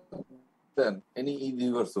greater than any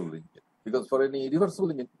irreversible engine. Because for any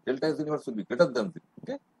irreversible engine, delta S universe will be greater than 0.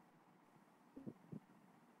 Okay?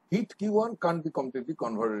 Heat Q1 can't be completely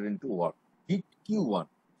converted into work. Heat Q1,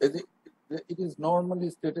 it is normally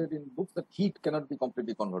stated in books that heat cannot be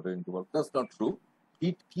completely converted into work. That's not true.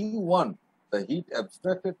 Heat Q1, the heat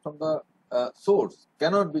abstracted from the source,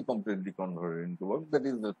 cannot be completely converted into work. That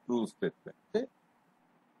is the true statement. Okay?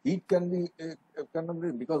 Heat can be cannot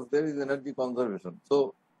be, because there is energy conservation.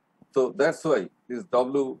 So that's why this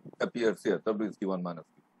W appears here. W is Q1 minus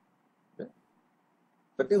Q. Okay?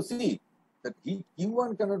 But you see that heat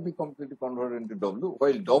Q1 cannot be completely converted into W,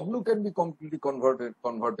 while W can be completely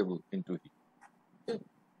convertible into heat. Okay?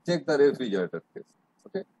 Check the refrigerator case.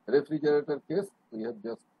 Okay, refrigerator case we have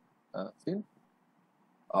just seen.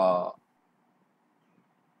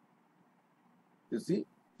 You see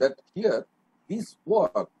that here this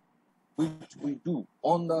work which we do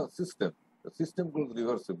on the system goes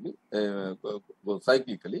reversibly, goes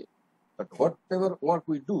cyclically, but whatever work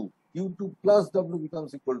we do, Q2 plus W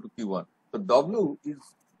becomes equal to Q1. So W is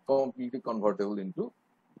completely convertible into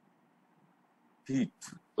heat.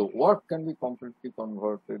 So work can be completely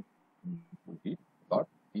converted into heat, but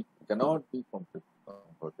heat cannot be completely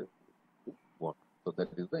converted to work. So that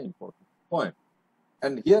is the important point.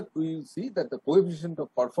 And here we will see that the coefficient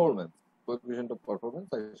of performance I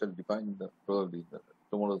shall define in the probably in the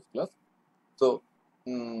tomorrow's class. So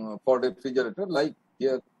for refrigerator, like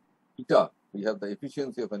here eta, we have the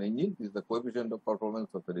efficiency of an engine. This is the coefficient of performance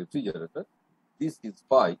of a refrigerator. This is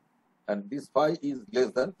phi, and this phi is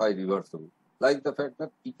less than phi reversible. Like the fact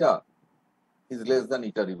that eta is less than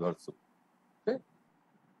eta reversible. Okay?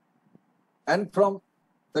 And from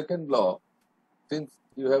second law, since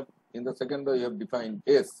you have in the second law you have defined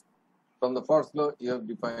S, from the first law you have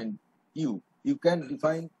defined U, you can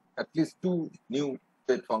define at least two new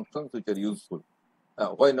state functions which are useful.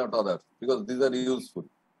 Why not others? Because these are useful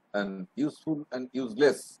and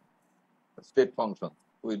useless state functions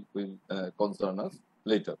will concern us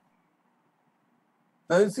later.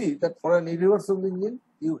 Now you see that for an irreversible engine,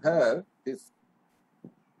 you have this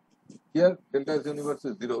here delta S universe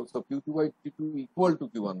is 0, so Q2 by T2 equal to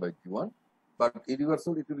Q1 by Q1, but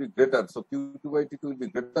irreversible it will be greater, so Q2 by T2 will be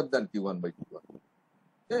greater than Q1 by Q1.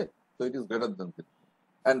 Okay, so it is greater than 0.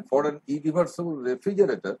 And for an irreversible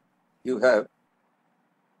refrigerator, you have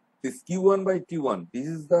this Q1 by T1. This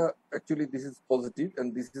is the actually this is positive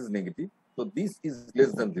and this is negative. So this is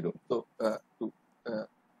less than 0. So to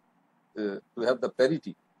have the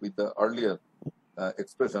parity with the earlier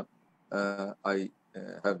expression, I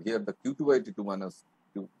have here the Q2 by T2 minus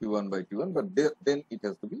Q1 by T1, but then it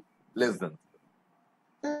has to be less than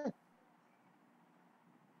 0. Okay.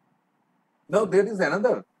 Now there is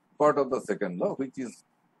another part of the second law which is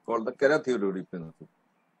called the Kara-Theodori principle.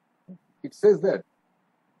 It says that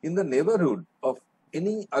in the neighborhood of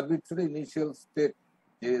any arbitrary initial state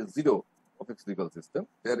J0 of a physical system,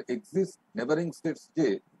 there exists neighboring states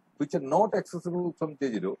J which are not accessible from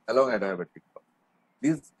J0 along adiabatic path.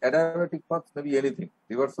 These adiabatic paths may be anything,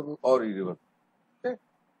 reversible or irreversible. Okay?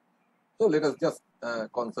 So let us just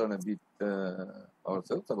concern a bit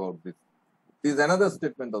ourselves about this. This is another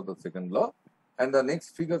statement of the second law, and the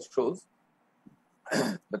next figure shows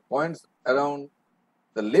that points around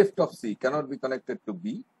the left of C cannot be connected to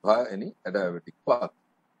B via any adiabatic path.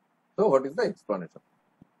 So what is the explanation?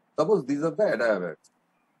 Suppose these are the adiabats.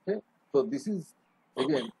 Okay, so this is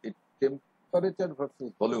again a temperature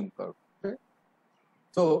versus volume curve. Okay,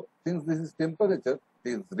 so since this is temperature,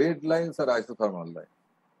 these red lines are isothermal lines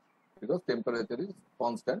because temperature is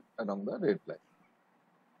constant along the red line.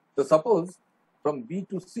 So suppose from B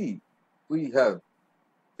to C we have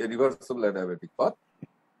a reversible adiabatic path.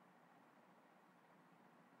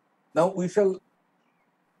 Now we shall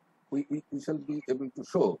be able to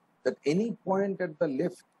show that any point at the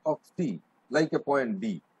left of C, like a point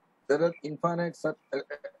D, there are infinite such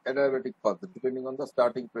adiabatic paths depending on the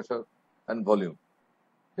starting pressure and volume.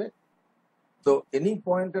 Okay, so any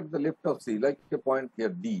point at the left of C, like a point here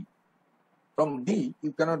D, from D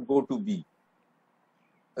you cannot go to B.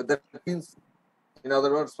 That means, in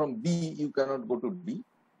other words, from B you cannot go to D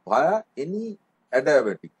via any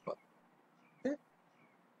adiabatic path. Okay,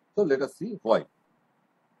 so let us see why.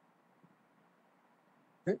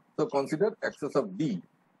 Okay, so consider access of D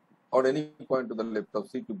or any point to the left of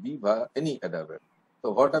C to B via any adiabatic.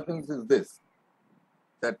 So what happens is this,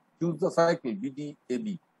 that choose the cycle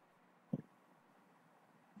BDAB.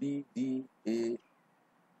 BDAB.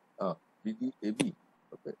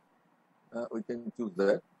 Okay, we can choose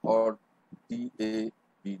that, or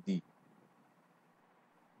DABD.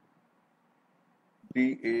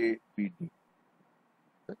 DABD.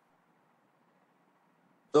 Okay.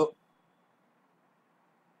 So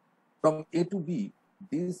from A to B,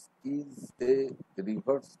 this is a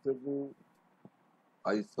reversible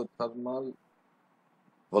isothermal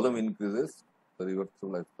volume increases, the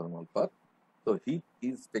reversible isothermal path. So heat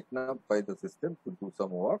is taken up by the system to do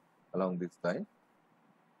some work along this line.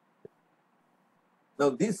 Now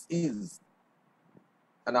this is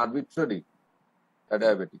an arbitrary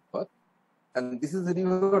adiabatic path, and this is a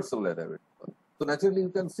reversible adiabatic path. So naturally you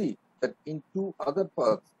can see that in two other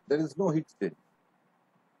paths there is no heat change.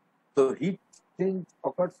 So heat change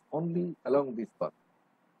occurs only along this path.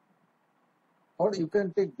 Or you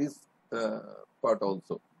can take this part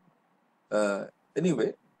also.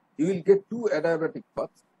 Anyway, you will get two adiabatic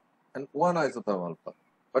paths and one isothermal path.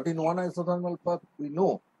 But in one isothermal path, we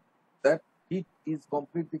know that heat is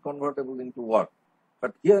completely convertible into work.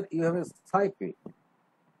 But here you have a cycle.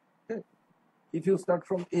 Okay? If you start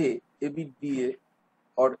from A, ABDA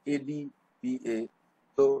or ADBA,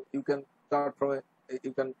 so you can start from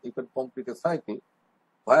you can complete a cycle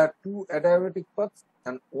via two adiabatic paths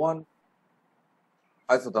and one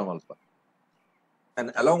isothermal path.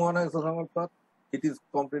 And along one isothermal path, it is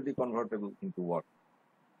completely convertible into work.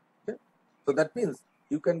 Okay? So that means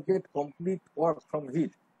you can get complete work from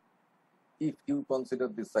heat if you consider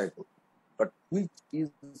this cycle, but which is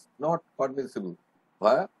not permissible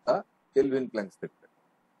via the Kelvin-Planck statement.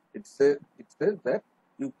 It says that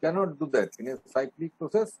you cannot do that in a cyclic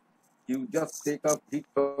process. You just take up heat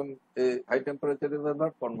from a high temperature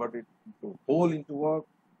reservoir, convert it into whole into work.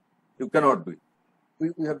 You cannot do it.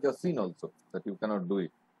 We have just seen also that you cannot do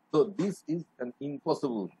it. So this is an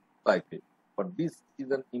impossible cycle, but this is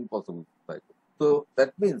an impossible cycle. So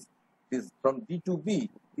that means this from D to B,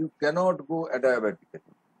 you cannot go adiabatically.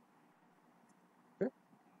 Okay?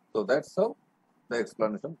 So that's how the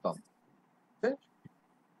explanation comes. Okay?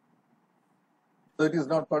 So it is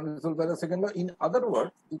not permissible by the second law. In other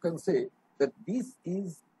words, you can say that this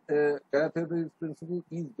is Carathéodory's principle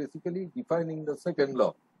is basically defining the second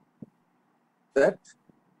law, that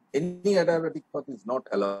any adiabatic path is not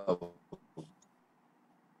allowed.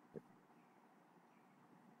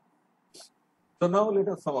 So now let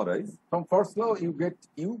us summarize. From first law, you get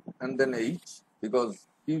U and then H because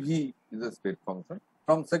PV is a state function.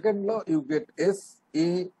 From second law, you get S,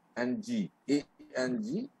 A and G. A and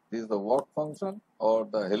G, this is the work function or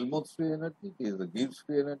the Helmholtz free energy, this is the Gibbs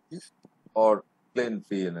free energy or plane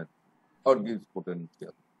free energy or Gibbs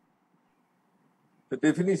potential. The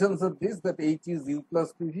definitions are this, that H is U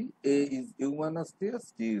plus PV, A is U minus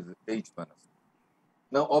TS, G is H minus.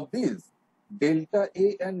 Now of these, delta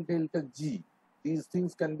A and delta G, these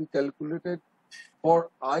things can be calculated for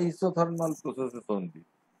isothermal processes only.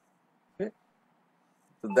 Okay?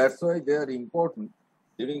 So that's why they are important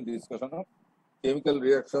during the discussion of chemical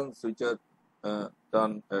reactions which are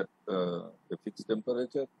done at a fixed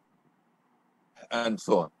temperature and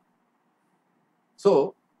so on.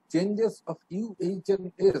 So changes of U, H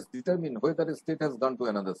and S determine whether a state has gone to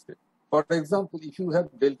another state. For example, if you have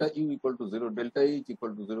delta U equal to 0, delta H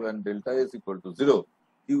equal to 0 and delta S equal to 0,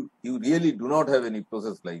 you really do not have any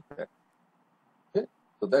process like that. Okay?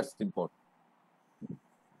 So that's important.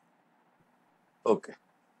 Okay.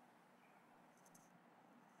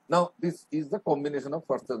 Now, this is the combination of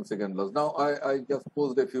first and second laws. Now, I just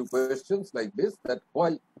posed a few questions like this, that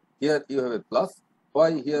why here you have a plus,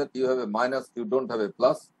 why here you have a minus, you don't have a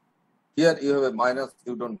plus, here you have a minus,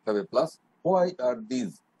 you don't have a plus. Why are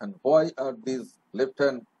these and why are these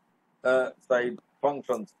left-hand side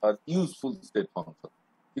functions are useful state functions?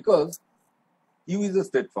 Because U is a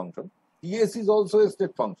state function, TS is also a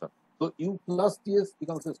state function. So U plus TS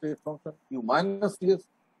becomes a state function, U minus TS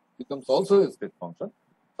becomes also a state function.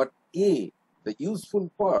 But A, the useful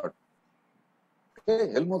part,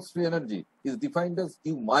 okay, Helmholtz free energy is defined as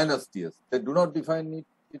U minus TS. They do not define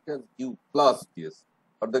it as U plus TS.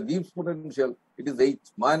 Or the Gibbs potential, it is H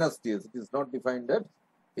minus TS. It is not defined as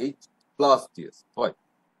H plus TS. Why?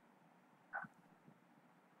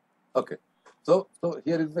 Okay. So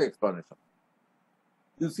here is the explanation.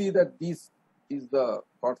 You see that this is the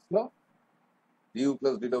first law. Du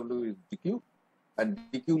plus dw is dq, and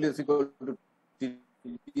dq less equal to T.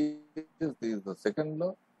 This is the second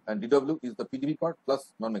law, and dw is the PdV part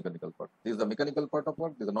plus non-mechanical part. This is the mechanical part of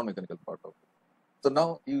work, this is the non-mechanical part of work. So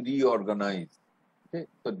now you reorganize. Okay,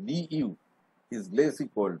 so du is less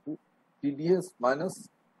equal to TdS minus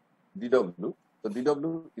dw. So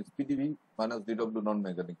dw is PdV minus dw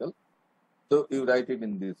non-mechanical. So you write it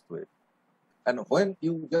in this way. And when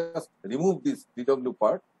you just remove this dw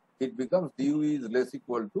part, it becomes du is less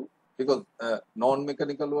equal to, because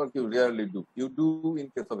non-mechanical work you rarely do. You do in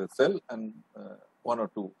case of a cell and one or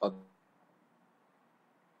two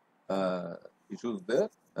other issues there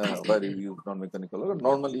where you use non-mechanical work.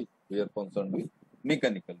 Normally, we are concerned with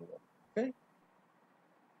mechanical work. Okay.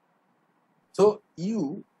 So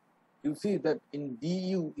you see that in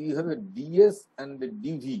du you have a ds and a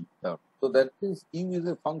dv. So that means U is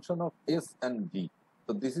a function of S and V.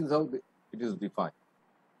 So this is how it is defined.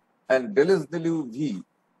 And del S del U V,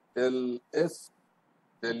 del S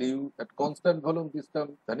del U at constant volume, this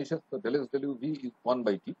term vanishes. So del S del U V is 1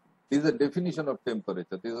 by T. This is a definition of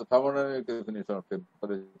temperature. This is a thermodynamic definition of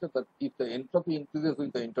temperature, that if the entropy increases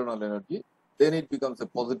with the internal energy, then it becomes a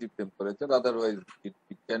positive temperature. Otherwise, it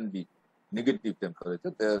can be negative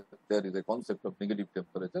temperature. There is a concept of negative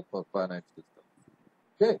temperature for finite systems.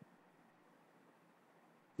 Okay.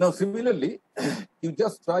 Now, similarly, you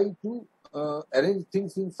just try to arrange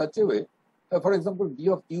things in such a way. For example, d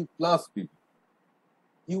of u plus p.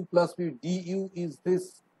 U plus p, du is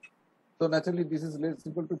this. So naturally, this is less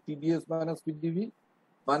equal to TdS minus PdV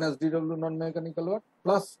minus dW non-mechanical work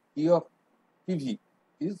plus E of PV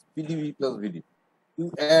is PdV plus VdV.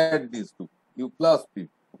 You add these two, U plus PV.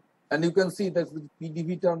 And you can see that the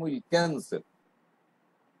PdV term will cancel.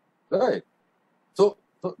 Right? So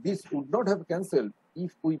this would not have cancelled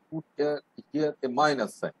if we put here a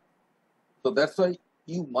minus sign. So that's why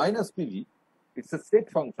U minus PV, it's a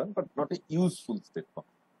state function, but not a useful state function.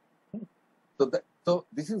 So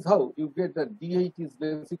this is how you get that dH is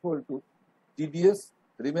less equal to TdS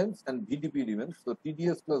remains and VdP remains. So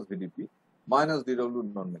TdS plus VdP minus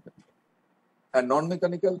dW non-mechanical. And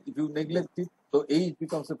non-mechanical, if you neglect it, so H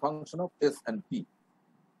becomes a function of S and P.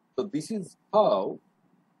 So this is how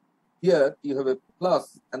here you have a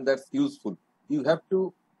plus, and that's useful. You have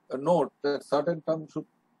to note that certain terms should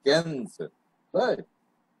cancel, right?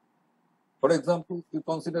 For example, you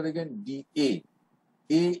consider again dA.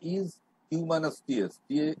 A is U minus TS.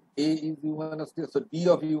 A is U minus TS. So D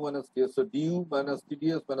of U minus TS. So du minus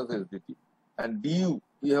TdS minus SdT. And du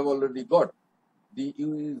we have already got. Du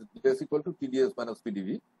is less equal to TdS minus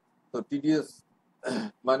PdV. So TdS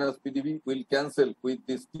minus PdV will cancel with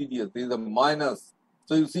this TdS. This is a minus.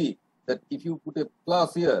 So you see that if you put a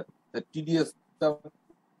plus here, the TdS term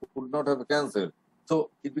would not have cancelled. So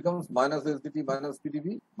it becomes minus SdT minus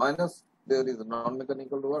PdV minus there is a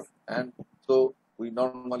non-mechanical work, and so we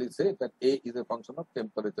normally say that A is a function of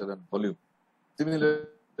temperature and volume.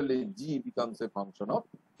 Similarly, G becomes a function of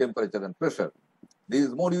temperature and pressure. This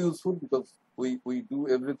is more useful because we do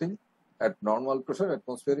everything at normal pressure,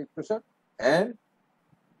 atmospheric pressure, and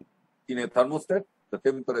in a thermostat, the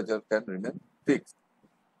temperature can remain fixed.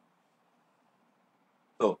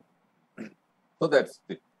 So that's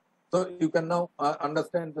it. So you can now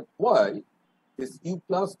understand that why this U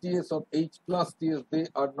plus TS or H plus TS, they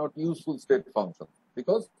are not useful state functions,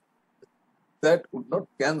 because that would not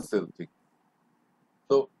cancel things.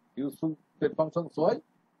 So useful state functions, why?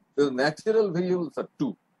 The natural variables are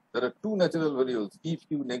two. There are two natural variables. If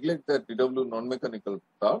you neglect that dW non-mechanical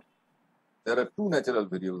term, there are two natural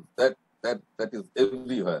variables that is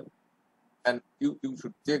everywhere, and you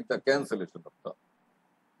should check the cancellation of term,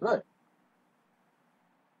 right?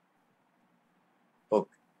 Okay.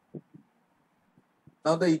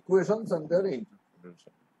 Now the equations and their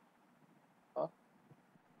interpretation.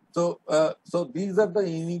 So these are the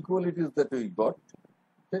inequalities that we got.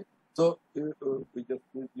 Okay. So we just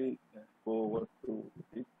quickly go over to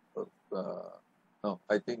it. No,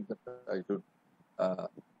 I think that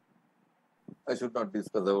I should not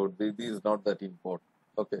discuss about this. This is not that important.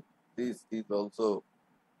 Okay. This is also,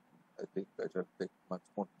 I think I should take much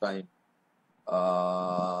more time.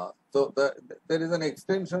 So there is an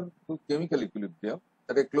extension to chemical equilibrium.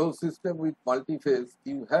 That a closed system with multi-phase,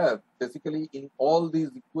 you have basically in all these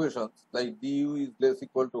equations, like du is less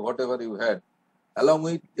equal to whatever you had, along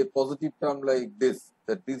with a positive term like this,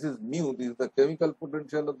 that this is mu, this is the chemical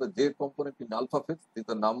potential of the J component in alpha phase, this is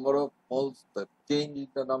the number of moles, the change in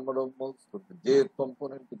the number of moles of the J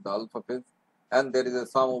component in the alpha phase, and there is a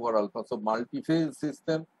sum over alpha. So multi-phase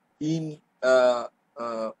system in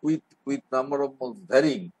with number of moles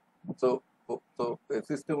varying. So a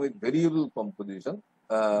system with variable composition.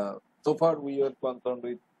 So far we are concerned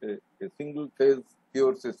with a single phase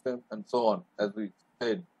pure system and so on, as we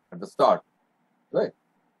said at the start, right?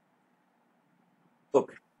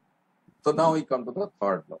 Okay. So now we come to the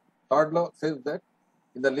third law. Third law says that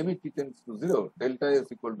in the limit t tends to 0, delta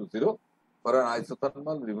S equal to 0 for an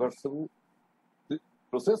isothermal reversible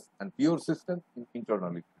process and pure system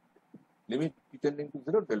internally. Limit t tending to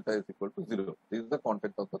 0, delta S equal to 0. This is the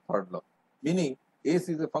content of the third law. Meaning S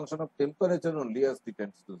is a function of temperature only as t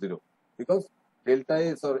tends to 0. Because delta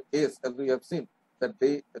S or S, as we have seen, that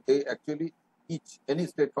they actually any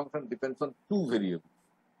state function depends on two variables.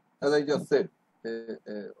 As I just said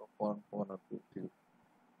one or two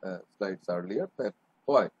slides earlier, that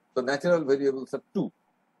why? So natural variables are two,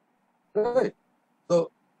 right?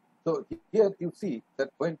 So here you see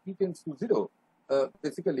that when t tends to 0,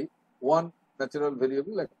 basically one natural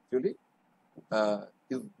variable actually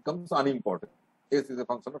becomes unimportant. S is a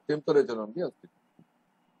function of temperature only.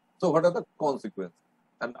 So what are the consequences?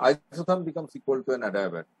 An isotherm becomes equal to an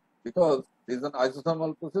adiabatic because this is an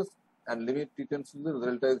isothermal process and limit T tends to 0,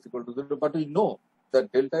 delta is equal to 0. But we know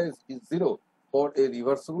that delta is 0 for a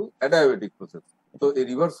reversible adiabatic process. So a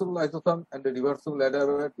reversible isotherm and a reversible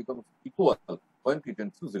adiabatic becomes equal when T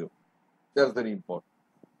tends to 0. That's very important.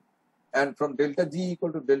 And from delta G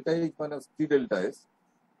equal to delta H minus T delta S,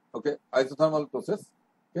 okay, isothermal process,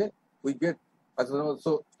 okay, we get isothermal.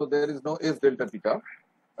 So there is no S delta theta.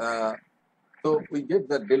 So we get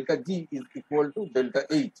that delta G is equal to delta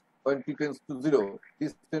H when T tends to 0.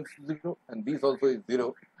 This tends to 0 and this also is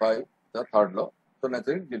 0 by the third law. So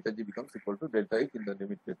naturally delta G becomes equal to delta H in the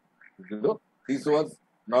limit to 0. This was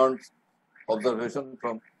Nernst's observation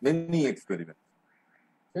from many experiments.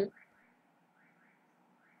 Okay.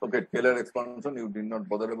 Okay, Taylor expansion, you did not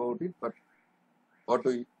bother about it, but what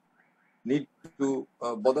we need to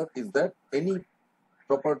bother is that any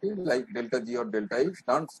property like delta G or delta H,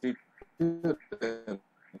 Nernst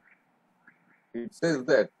it says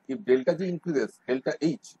that if delta G increases, delta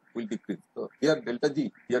H will decrease. So here delta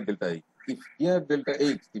G, here delta H. If here delta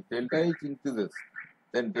H, if delta H increases,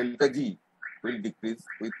 then delta G will decrease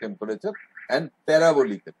with temperature and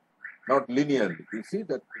parabolically, not linearly. You see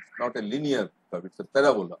that it's not a linear curve, it's a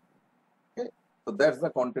parabola. Okay, so that's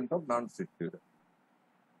the content of Nernst theorem.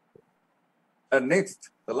 And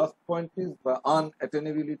next, the last point is the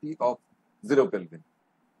unattainability of 0 Kelvin.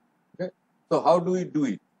 Okay, so how do we do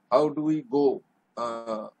it? How do we go?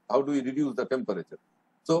 How do we reduce the temperature?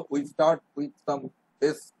 So we start with some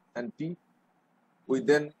S and T. We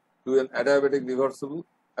then do an adiabatic reversible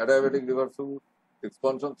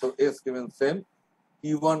expansion. So S remains same.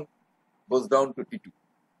 T1 goes down to T2.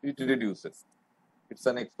 It reduces. It's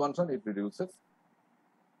an expansion. It reduces.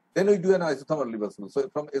 Then we do an isothermal reversible. So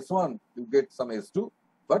from S1 you get some S2,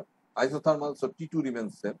 but isothermal. So T2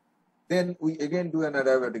 remains same. Then we again do an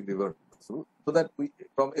adiabatic reversible, so that we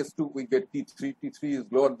from S2 we get T3. T3 is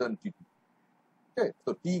lower than T2. Okay,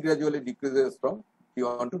 so T gradually decreases from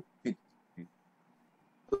T1 to T3.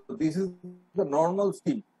 So this is the normal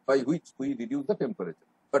scheme by which we reduce the temperature.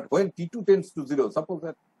 But when T2 tends to 0, suppose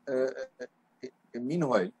that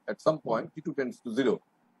meanwhile at some point T2 tends to 0.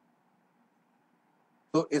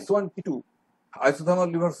 So S1 T2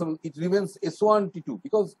 isothermal reversible, it remains S1 T2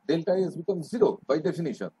 because delta S becomes 0 by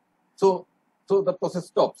definition. So the process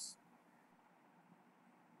stops,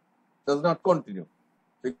 does not continue,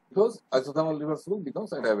 because isothermal reversible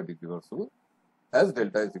becomes adiabatic reversible as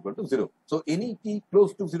delta is equal to 0. So any T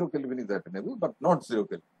close to 0 Kelvin is attainable, but not 0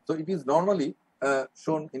 Kelvin. So it is normally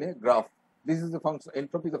shown in a graph. This is the function,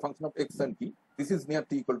 entropy is a function of X and T. This is near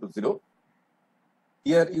T equal to 0.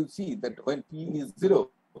 Here you see that when T is 0,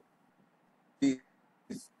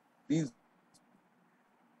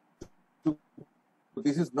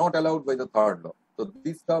 this is not allowed by the third law. So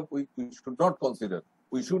this curve we should not consider.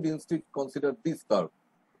 We should instead consider this curve,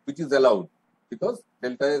 which is allowed because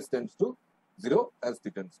delta S tends to 0 as T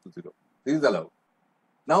tends to 0. This is allowed.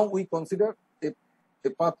 Now we consider a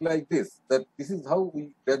path like this, that this is how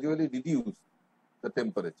we gradually reduce the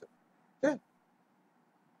temperature. Okay.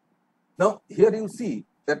 Now here you see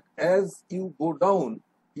that as you go down,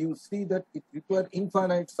 you see that it requires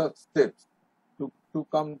infinite such steps to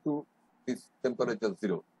come to this temperature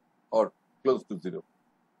 0 or close to 0.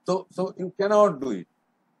 So you cannot do it.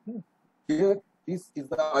 Here this is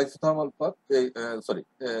the isothermal path.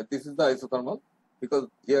 This is the isothermal because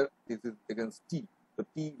here this is against T. So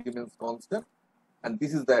T remains constant, and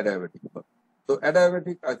this is the adiabatic path. So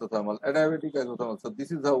adiabatic isothermal. So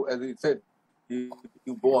this is how, as we said, you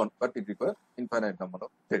go on, but it requires infinite number of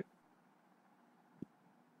steps.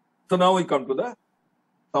 So now we come to the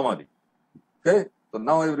summary. Okay. So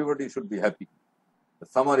now everybody should be happy. The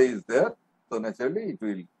summary is there. So naturally it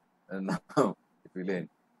will end.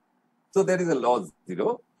 So there is a law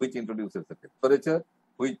 0 which introduces a temperature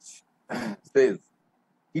which says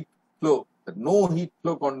heat flow. The no heat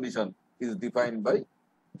flow condition is defined by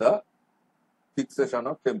the fixation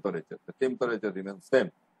of temperature. The temperature remains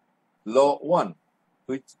same. Law 1,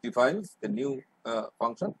 which defines a new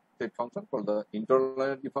function, state function called the internal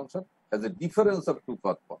energy function, has a difference of two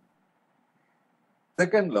path forms.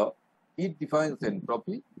 Second law, it defines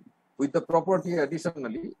entropy with the property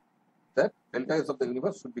additionally that delta S of the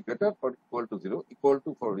universe should be greater or equal to 0, equal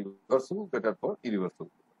to for reversible, greater for irreversible.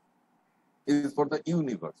 It is for the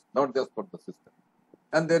universe, not just for the system.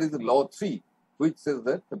 And there is law 3, which says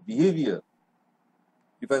that the behavior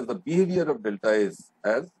defines the behavior of delta S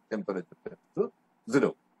as temperature tends to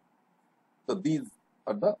 0. So these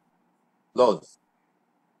are the laws.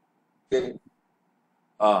 Okay.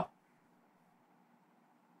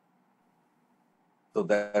 So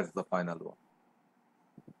that's the final one.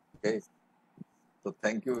 Okay. So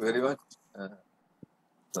thank you very much.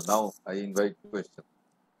 So now I invite questions.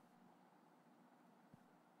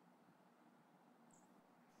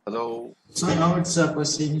 Hello. So now it's a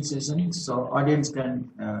question session. So audience can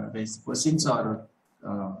raise questions or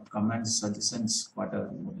comments, suggestions, whatever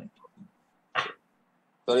you would like.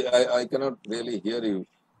 Sorry, I cannot really hear you.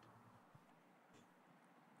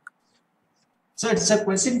 So it's a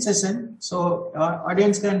question session. So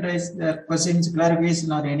audience can raise their questions,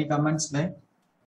 clarification, or any comments there.